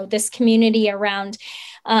 this community around,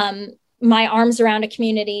 my arms around a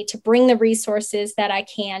community, to bring the resources that I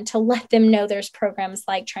can, to let them know there's programs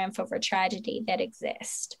like Triumph Over Tragedy that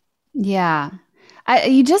exist. Yeah.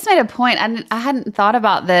 You just made a point. I hadn't thought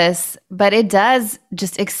about this, but it does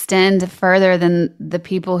just extend further than the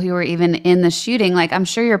people who were even in the shooting. Like, I'm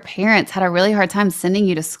sure your parents had a really hard time sending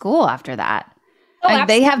you to school after that.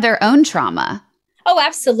 They have their own trauma. Oh,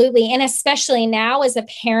 absolutely. And especially now as a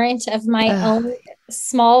parent of my own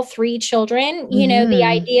small 3 children, the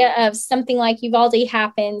idea of something like Uvalde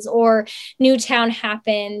happens or Newtown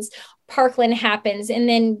happens, Parkland happens, and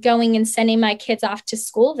then going and sending my kids off to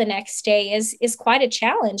school the next day is quite a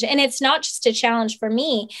challenge. And it's not just a challenge for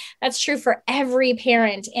me. That's true for every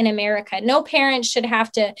parent in America. No parent should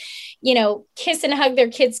have to, kiss and hug their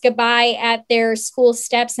kids goodbye at their school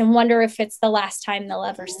steps and wonder if it's the last time they'll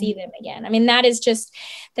ever see them again. I mean, that is just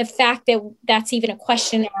the fact that that's even a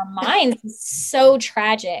question in our minds is so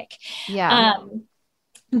tragic. Yeah.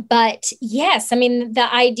 But yes, I mean,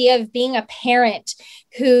 the idea of being a parent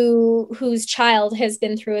whose child has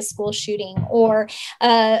been through a school shooting, or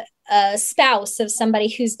a spouse of somebody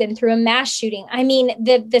who's been through a mass shooting. I mean,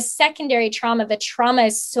 the secondary trauma, the trauma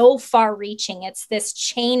is so far reaching. It's this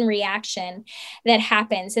chain reaction that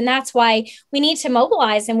happens. And that's why we need to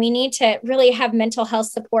mobilize, and we need to really have mental health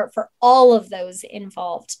support for all of those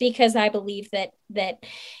involved, because I believe that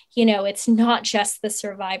it's not just the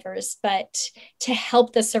survivors, but to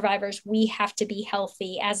help the survivors, we have to be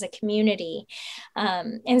healthy as a community.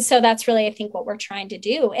 And so that's really, I think, what we're trying to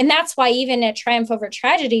do. And that's why even at Triumph Over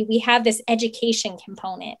Tragedy, we have this education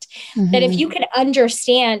component, that if you can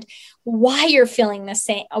understand why you're feeling the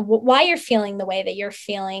same, why you're feeling the way that you're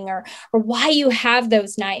feeling, or why you have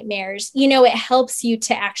those nightmares, it helps you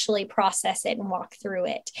to actually process it and walk through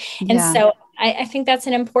it. And so I think that's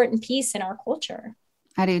an important piece in our culture.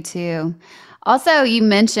 I do too. Also, you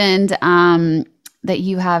mentioned that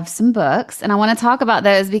you have some books, and I want to talk about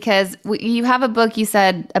those because you have a book, you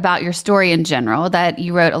said, about your story in general that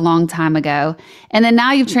you wrote a long time ago. And then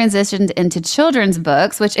now you've transitioned into children's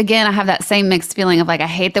books, which again, I have that same mixed feeling of like, I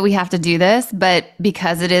hate that we have to do this, but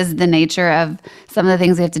because it is the nature of some of the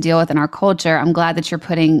things we have to deal with in our culture, I'm glad that you're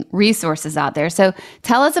putting resources out there. So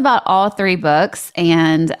tell us about all three books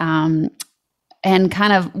and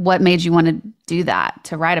kind of what made you want to do that,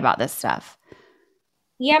 to write about this stuff.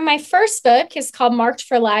 Yeah, my first book is called Marked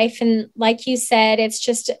for Life. And like you said, it's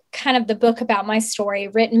just kind of the book about my story,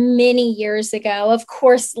 written many years ago. Of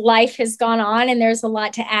course, life has gone on and there's a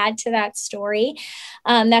lot to add to that story.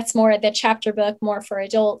 That's more the chapter book, more for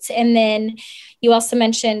adults. And then you also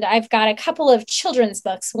mentioned I've got a couple of children's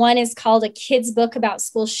books. One is called A Kid's Book About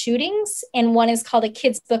School Shootings, and one is called A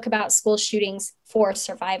Kid's Book About School Shootings for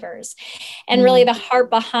Survivors. And really the heart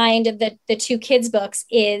behind the two kids' books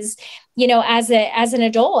is, as an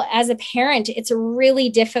adult, as a parent, it's really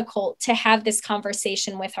difficult to have this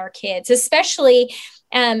conversation with our kids, especially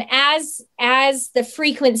as the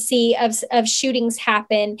frequency of shootings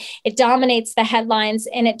happen. It dominates the headlines,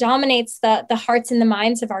 and it dominates the hearts and the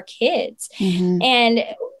minds of our kids. And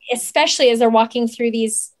especially as they're walking through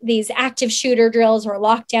these active shooter drills or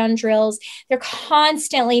lockdown drills, they're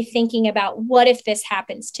constantly thinking about, what if this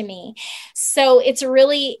happens to me? So it's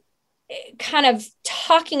really kind of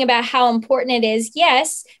talking about how important it is.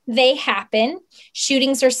 Yes, they happen.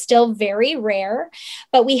 Shootings are still very rare,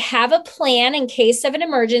 but we have a plan in case of an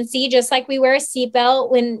emergency, just like we wear a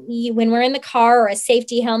seatbelt when we're in the car, or a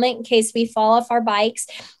safety helmet in case we fall off our bikes.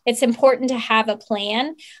 It's important to have a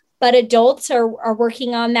plan. But adults are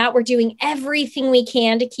working on that. We're doing everything we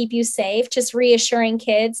can to keep you safe, just reassuring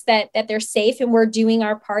kids that they're safe, and we're doing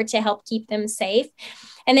our part to help keep them safe.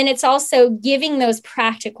 And then it's also giving those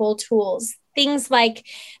practical tools, things like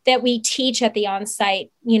that we teach at the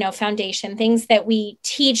on-site, foundation, things that we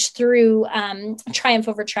teach through Triumph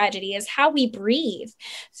Over Tragedy, is how we breathe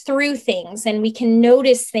through things, and we can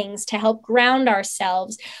notice things to help ground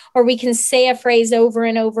ourselves, or we can say a phrase over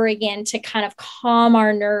and over again to kind of calm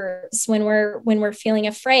our nerves when we're feeling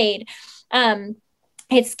afraid.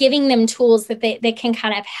 It's giving them tools that they can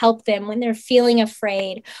kind of help them when they're feeling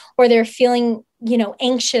afraid, or they're feeling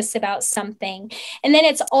anxious about something. And then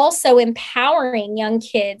it's also empowering young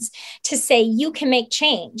kids to say, you can make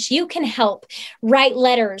change, you can help write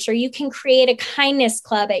letters, or you can create a kindness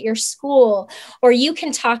club at your school, or you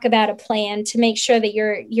can talk about a plan to make sure that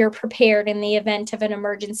you're prepared in the event of an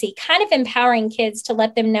emergency. Kind of empowering kids to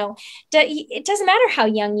let them know that it doesn't matter how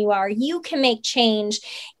young you are, you can make change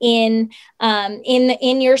in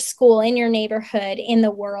your school, in your neighborhood, in the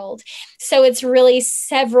world. So it's really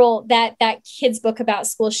several that kids book about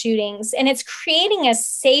school shootings, and it's creating a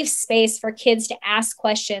safe space for kids to ask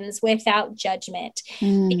questions without judgment,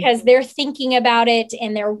 because they're thinking about it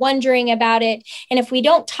and they're wondering about it. And if we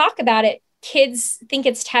don't talk about it, kids think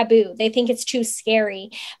it's taboo. They think it's too scary.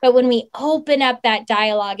 But when we open up that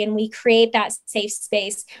dialogue and we create that safe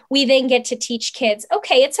space, we then get to teach kids,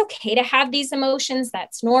 okay, it's okay to have these emotions.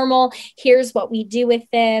 That's normal. Here's what we do with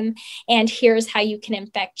them, and here's how you can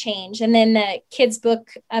effect change. And then the kids'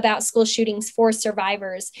 book about school shootings for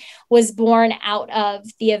survivors was born out of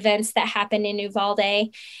the events that happened in Uvalde.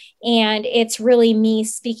 And it's really me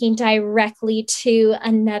speaking directly to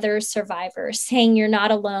another survivor, saying, you're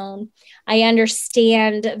not alone. I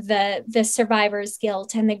understand the survivor's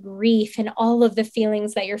guilt and the grief and all of the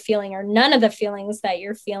feelings that you're feeling, or none of the feelings that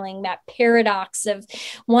you're feeling, that paradox of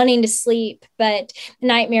wanting to sleep, but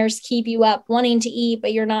nightmares keep you up, wanting to eat,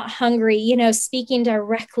 but you're not hungry, speaking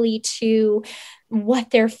directly to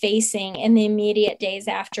what they're facing in the immediate days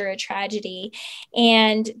after a tragedy,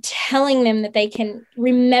 and telling them that they can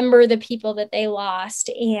remember the people that they lost,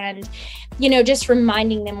 and, just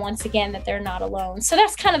reminding them once again that they're not alone. So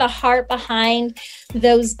that's kind of the heart behind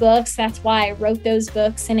those books. That's why I wrote those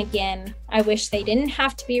books. And again, I wish they didn't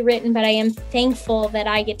have to be written, but I am thankful that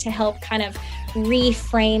I get to help kind of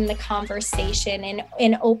reframe the conversation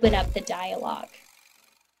and open up the dialogue.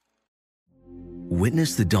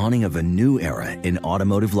 Witness the dawning of a new era in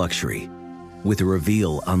automotive luxury with a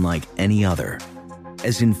reveal unlike any other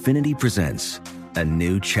as Infiniti presents a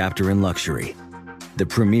new chapter in luxury, the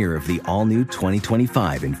premiere of the all-new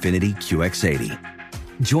 2025 Infiniti QX80.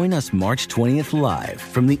 Join us March 20th live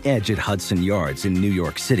from the Edge at Hudson Yards in New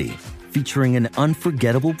York City, featuring an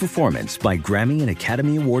unforgettable performance by Grammy and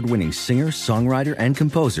Academy Award-winning singer, songwriter, and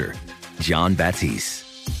composer, Jon Batiste.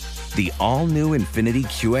 The all-new Infiniti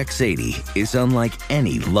QX80 is unlike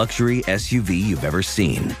any luxury SUV you've ever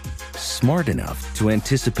seen. Smart enough to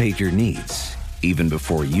anticipate your needs, even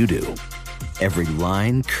before you do. Every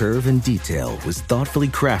line, curve, and detail was thoughtfully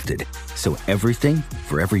crafted, so everything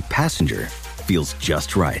for every passenger feels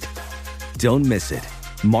just right. Don't miss it.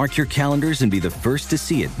 Mark your calendars and be the first to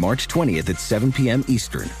see it March 20th at 7 p.m.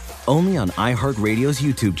 Eastern, only on iHeartRadio's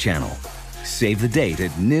YouTube channel. Save the date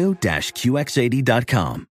at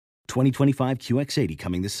new-QX80.com. 2025 QX80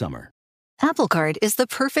 coming this summer. Apple Card is the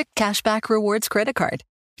perfect cashback rewards credit card.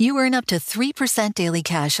 You earn up to 3% daily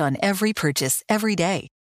cash on every purchase every day.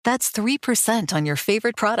 That's 3% on your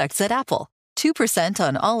favorite products at Apple, 2%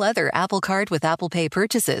 on all other Apple Card with Apple Pay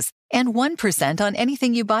purchases, and 1% on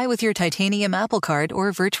anything you buy with your titanium Apple Card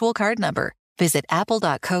or virtual card number. Visit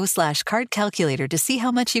apple.co/card calculator to see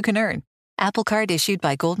how much you can earn. Apple Card issued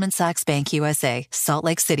by Goldman Sachs Bank USA, Salt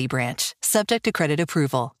Lake City branch. Subject to credit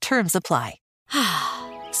approval. Terms apply.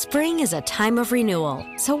 Spring is a time of renewal,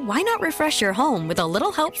 so why not refresh your home with a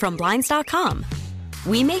little help from Blinds.com?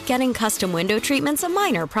 We make getting custom window treatments a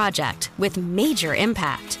minor project with major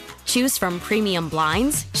impact. Choose from premium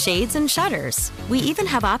blinds, shades, and shutters. We even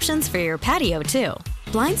have options for your patio, too.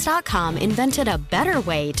 Blinds.com invented a better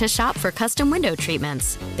way to shop for custom window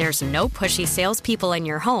treatments. There's no pushy salespeople in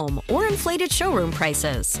your home or inflated showroom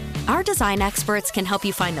prices. Our design experts can help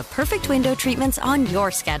you find the perfect window treatments on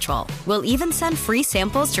your schedule. We'll even send free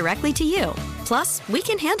samples directly to you. Plus, we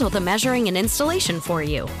can handle the measuring and installation for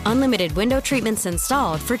you. Unlimited window treatments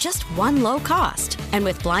installed for just one low cost. And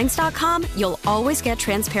with Blinds.com, you'll always get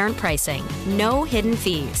transparent pricing. No hidden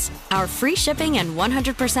fees. Our free shipping and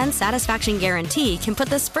 100% satisfaction guarantee can put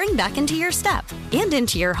the spring back into your step and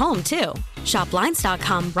into your home, too. Shop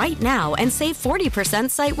Blinds.com right now and save 40%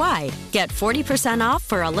 site-wide. Get 40% off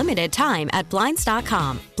for a limited time at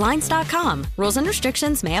Blinds.com. Blinds.com. Rules and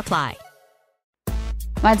restrictions may apply.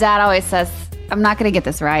 My dad always says, I'm not going to get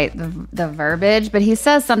this right, the verbiage, but he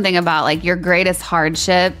says something about like your greatest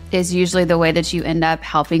hardship is usually the way that you end up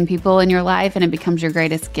helping people in your life, and it becomes your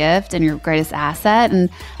greatest gift and your greatest asset. And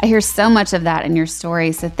I hear so much of that in your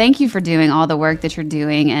story. So thank you for doing all the work that you're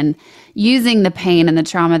doing and using the pain and the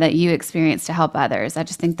trauma that you experience to help others. I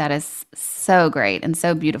just think that is so great and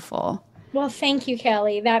so beautiful. Well, thank you,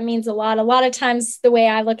 Kelly. That means a lot. A lot of times the way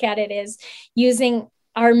I look at it is using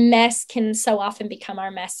our mess can so often become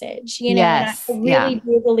our message, Yes. And I really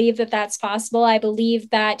do believe that that's possible. I believe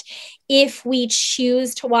that if we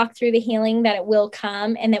choose to walk through the healing, that it will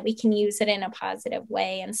come and that we can use it in a positive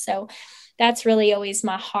way. And so that's really always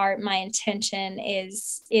my heart. My intention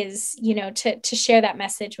is, to share that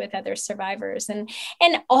message with other survivors and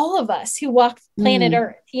all of us who walk planet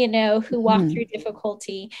Earth, who walk through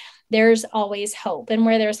difficulty. There's always hope. And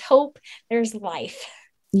where there's hope, there's life.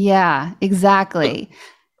 Yeah, exactly.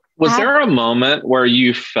 Was there a moment where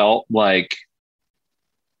you felt like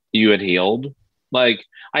you had healed? Like,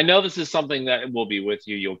 I know this is something that will be with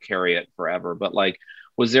you, you'll carry it forever, but like,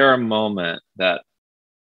 was there a moment that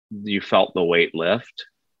you felt the weight lift?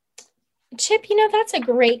 Chip, that's a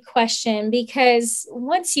great question, because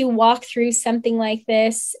once you walk through something like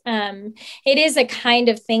this, it is a kind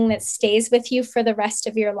of thing that stays with you for the rest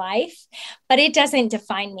of your life, but it doesn't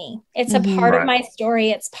define me. It's a part of my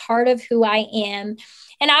story. It's part of who I am.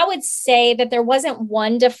 And I would say that there wasn't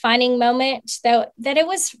one defining moment, that it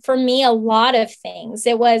was for me a lot of things.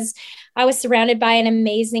 I was surrounded by an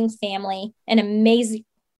amazing family, an amazing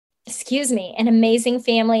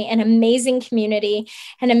family, an amazing community,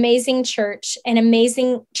 an amazing church, an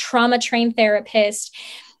amazing trauma-trained therapist.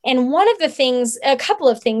 And one of the things, a couple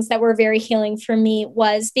of things that were very healing for me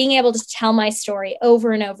was being able to tell my story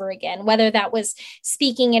over and over again, whether that was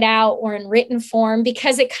speaking it out or in written form,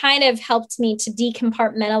 because it kind of helped me to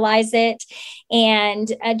decompartmentalize it.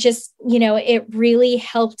 And just, it really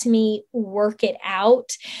helped me work it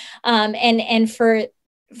out. And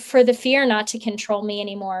for the fear not to control me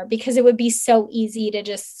anymore, because it would be so easy to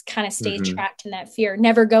just kind of stay trapped in that fear,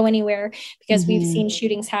 never go anywhere, because we've seen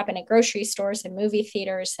shootings happen at grocery stores and movie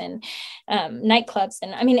theaters and nightclubs.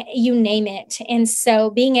 And I mean, you name it. And so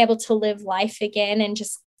being able to live life again and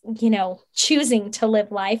just, choosing to live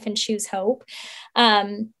life and choose hope.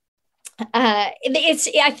 I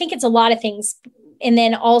think it's a lot of things. And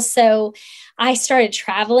then also I started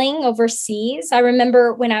traveling overseas. I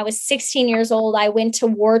remember when I was 16 years old, I went to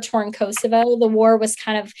war-torn Kosovo. The war was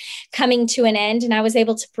kind of coming to an end, and I was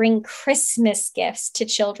able to bring Christmas gifts to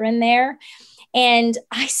children there. And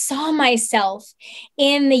I saw myself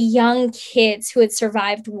in the young kids who had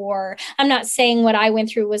survived war. I'm not saying what I went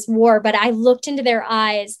through was war, but I looked into their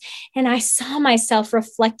eyes and I saw myself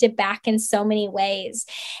reflected back in so many ways.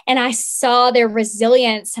 And I saw their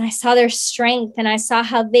resilience and I saw their strength and I saw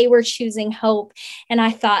how they were choosing hope. And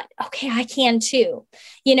I thought, okay, I can too.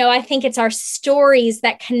 I think it's our stories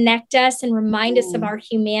that connect us and remind us of our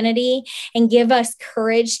humanity and give us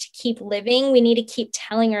courage to keep living. We need to keep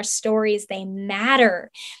telling our stories. They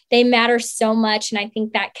matter. They matter so much. And I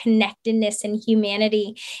think that connectedness and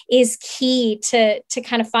humanity is key to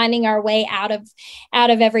kind of finding our way out of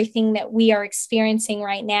everything that we are experiencing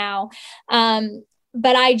right now.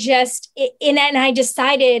 But I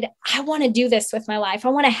decided I want to do this with my life. I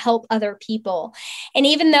want to help other people. And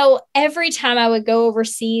even though every time I would go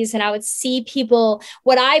overseas and I would see people,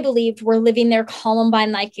 what I believed were living their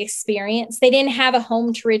Columbine-like experience, they didn't have a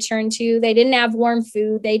home to return to. They didn't have warm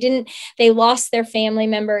food. They lost their family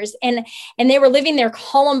members and they were living their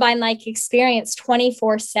Columbine-like experience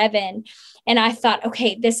 24/7. And I thought,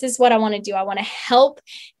 okay, this is what I want to do. I want to help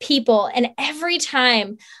people. And every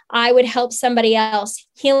time I would help somebody else,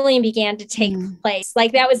 healing began to take place.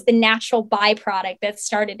 Like that was the natural byproduct that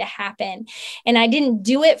started to happen. And I didn't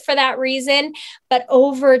do it for that reason. But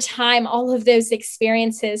over time, all of those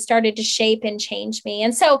experiences started to shape and change me.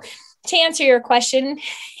 And so to answer your question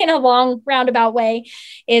in a long roundabout way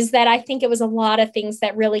is that I think it was a lot of things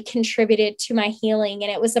that really contributed to my healing.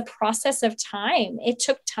 And it was a process of time. It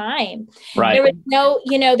took time. Right.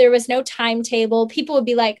 There was no timetable. People would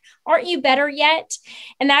be like, aren't you better yet?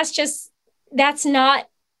 And that's not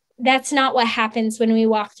what happens when we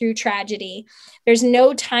walk through tragedy. There's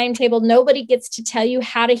no timetable. Nobody gets to tell you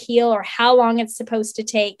how to heal or how long it's supposed to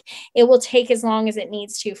take. It will take as long as it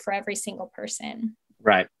needs to for every single person.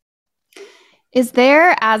 Right. Is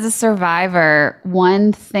there, as a survivor,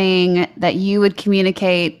 one thing that you would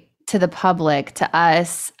communicate to the public, to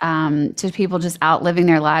us, to people just out living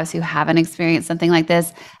their lives who haven't experienced something like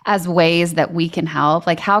this, as ways that we can help?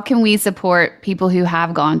 Like, how can we support people who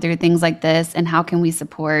have gone through things like this? And how can we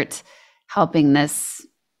support helping this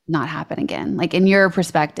not happen again? Like, in your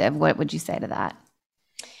perspective, what would you say to that?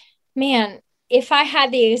 Man, if I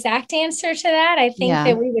had the exact answer to that, I think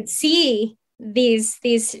that we would see these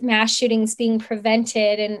mass shootings being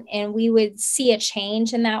prevented and we would see a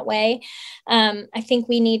change in that way. I think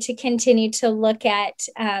we need to continue to look at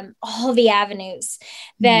all the avenues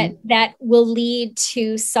that will lead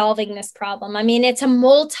to solving this problem. I mean, it's a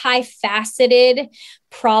multifaceted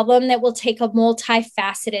problem that will take a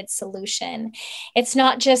multifaceted solution. It's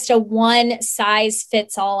not just a one size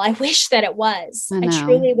fits all. I wish that it was. I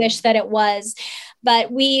truly wish that it was. But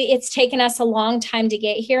it's taken us a long time to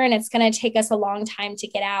get here, and it's going to take us a long time to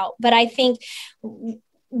get out. But I think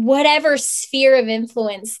whatever sphere of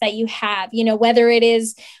influence that you have, whether it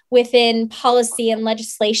is within policy and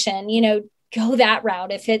legislation, go that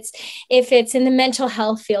route. If it's in the mental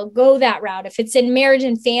health field, go that route. If it's in marriage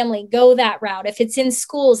and family, go that route. If it's in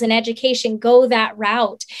schools and education, go that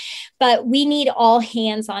route. But we need all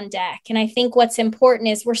hands on deck. And I think what's important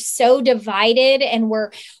is we're so divided and we're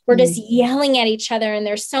just yelling at each other. And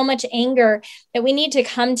there's so much anger that we need to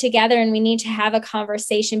come together and we need to have a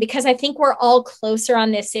conversation, because I think we're all closer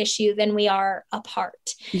on this issue than we are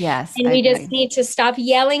apart. Yes. And we just need to stop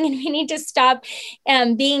yelling and we need to stop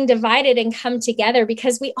being divided and come together,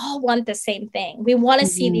 because we all want the same thing. We want to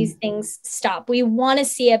see these things stop. We want to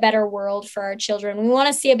see a better world for our children. We want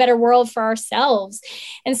to see a better world for ourselves.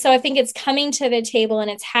 And so I think it's coming to the table and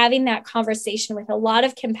it's having that conversation with a lot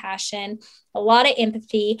of compassion, a lot of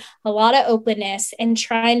empathy, a lot of openness, and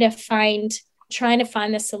trying to find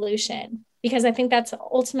the solution, because I think that's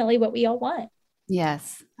ultimately what we all want.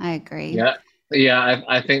 Yes, I agree. Yeah.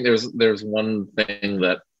 I think there's one thing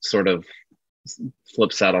that sort of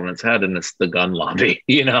flips that on its head, and it's the gun lobby,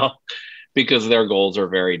 because their goals are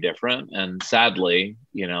very different. And sadly,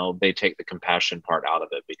 they take the compassion part out of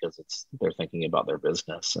it because they're thinking about their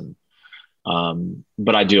business. And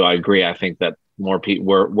but I agree. I think that more people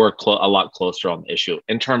we're a lot closer on the issue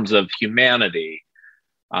in terms of humanity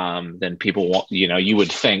than people want. You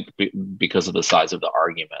would think because of the size of the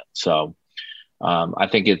argument. So I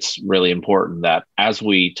think it's really important that as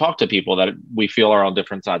we talk to people that we feel are on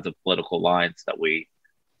different sides of political lines, that we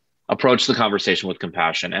approach the conversation with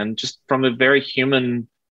compassion and just from a very human,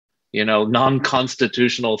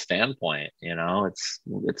 non-constitutional standpoint.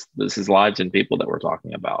 This is lives and people that we're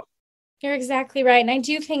talking about. You're exactly right. And I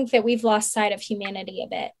do think that we've lost sight of humanity a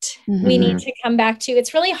bit. Mm-hmm. We need to come back to,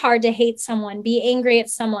 it's really hard to hate someone, be angry at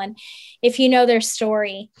someone if you know their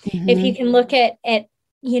story, mm-hmm. if you can look at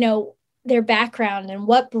their background and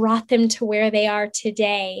what brought them to where they are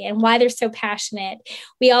today and why they're so passionate.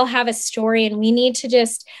 We all have a story, and we need to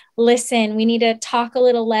just listen. We need to talk a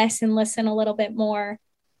little less and listen a little bit more.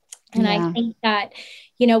 And I think that,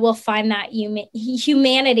 we'll find that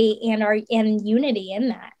humanity and unity in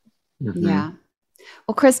that. Mm-hmm. Yeah.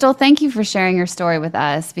 Well, Crystal, thank you for sharing your story with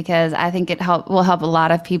us, because I think it will help a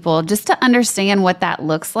lot of people just to understand what that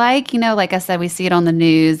looks like. Like I said, we see it on the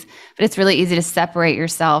news, but it's really easy to separate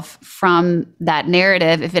yourself from that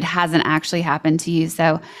narrative if it hasn't actually happened to you.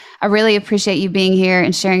 So I really appreciate you being here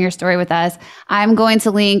and sharing your story with us. I'm going to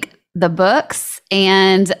link the books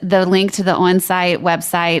and the link to the on-site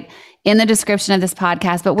website in the description of this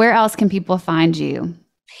podcast, but where else can people find you?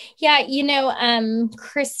 Yeah,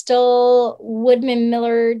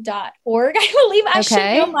 crystalwoodmanmiller.org. I believe I should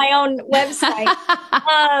know my own website.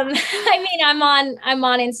 I'm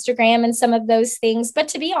on Instagram and some of those things, but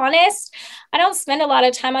to be honest, I don't spend a lot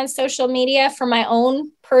of time on social media for my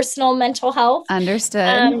own personal mental health. Understood.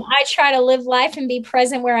 I try to live life and be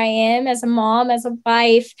present where I am as a mom, as a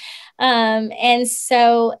wife. And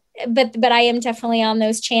so, but I am definitely on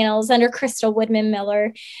those channels under Crystal Woodman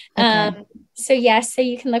Miller. Okay. So yes, so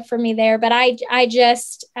you can look for me there, but I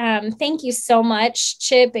just, thank you so much,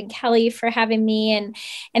 Chip and Kelly, for having me, and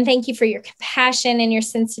thank you for your compassion and your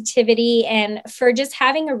sensitivity, and for just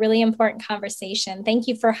having a really important conversation. Thank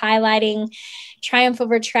you for highlighting triumph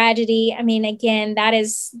over tragedy. I mean, again, that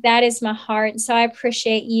is my heart. So I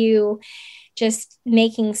appreciate you just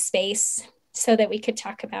making space so that we could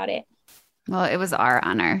talk about it. Well, it was our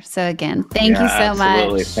honor. So again, thank you so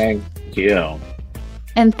absolutely. much. Thank you.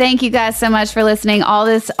 And thank you guys so much for listening. All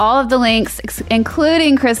of the links,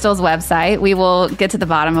 including Crystal's website, we will get to the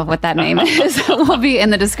bottom of what that name is, will be in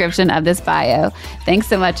the description of this bio. Thanks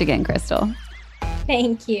so much again, Crystal.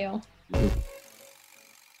 Thank you.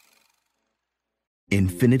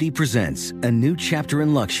 Infiniti presents a new chapter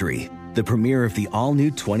in luxury, the premiere of the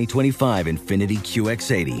all-new 2025 Infiniti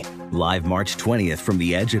QX80, live March 20th from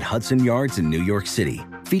the Edge at Hudson Yards in New York City,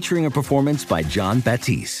 featuring a performance by John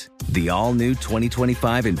Batiste. The all-new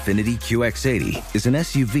 2025 Infiniti QX80 is an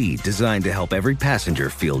SUV designed to help every passenger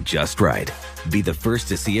feel just right. Be the first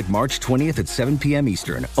to see it March 20th at 7 p.m.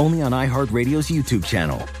 Eastern, only on iHeartRadio's YouTube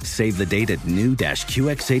channel. Save the date at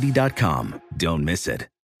new-QX80.com. Don't miss it.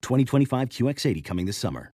 2025 QX80 coming this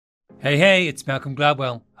summer. Hey, it's Malcolm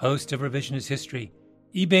Gladwell, host of Revisionist History.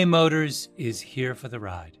 eBay Motors is here for the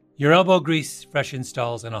ride. Your elbow grease, fresh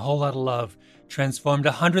installs, and a whole lot of love transformed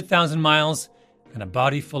 100,000 miles and a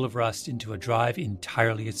body full of rust into a drive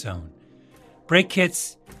entirely its own. Brake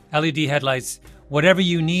kits, LED headlights, whatever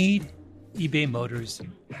you need, eBay Motors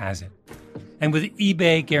has it. And with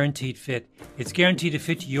eBay Guaranteed Fit, it's guaranteed to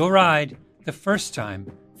fit your ride the first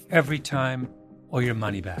time, every time, or your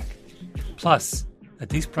money back. Plus, at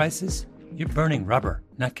these prices, you're burning rubber,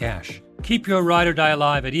 not cash. Keep your ride or die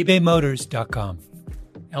alive at ebaymotors.com.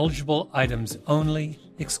 Eligible items only.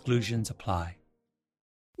 Exclusions apply.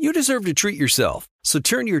 You deserve to treat yourself, so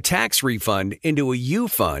turn your tax refund into a U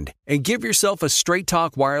fund and give yourself a Straight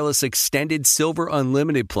Talk Wireless Extended Silver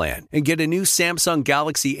Unlimited plan and get a new Samsung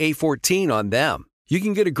Galaxy A14 on them. You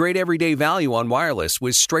can get a great everyday value on wireless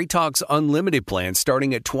with Straight Talk's Unlimited plan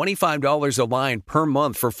starting at $25 a line per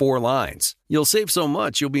month for 4 lines. You'll save so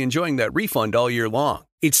much you'll be enjoying that refund all year long.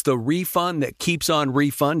 It's the refund that keeps on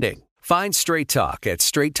refunding. Find Straight Talk at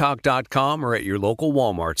straighttalk.com or at your local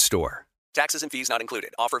Walmart store. Taxes and fees not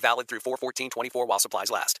included. Offer valid through 4/14/24 while supplies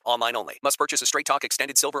last. Online only. Must purchase a Straight Talk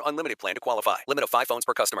Extended Silver Unlimited plan to qualify. Limit of 5 phones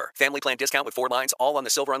per customer. Family plan discount with 4 lines, all on the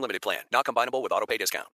Silver Unlimited plan. Not combinable with auto pay discount.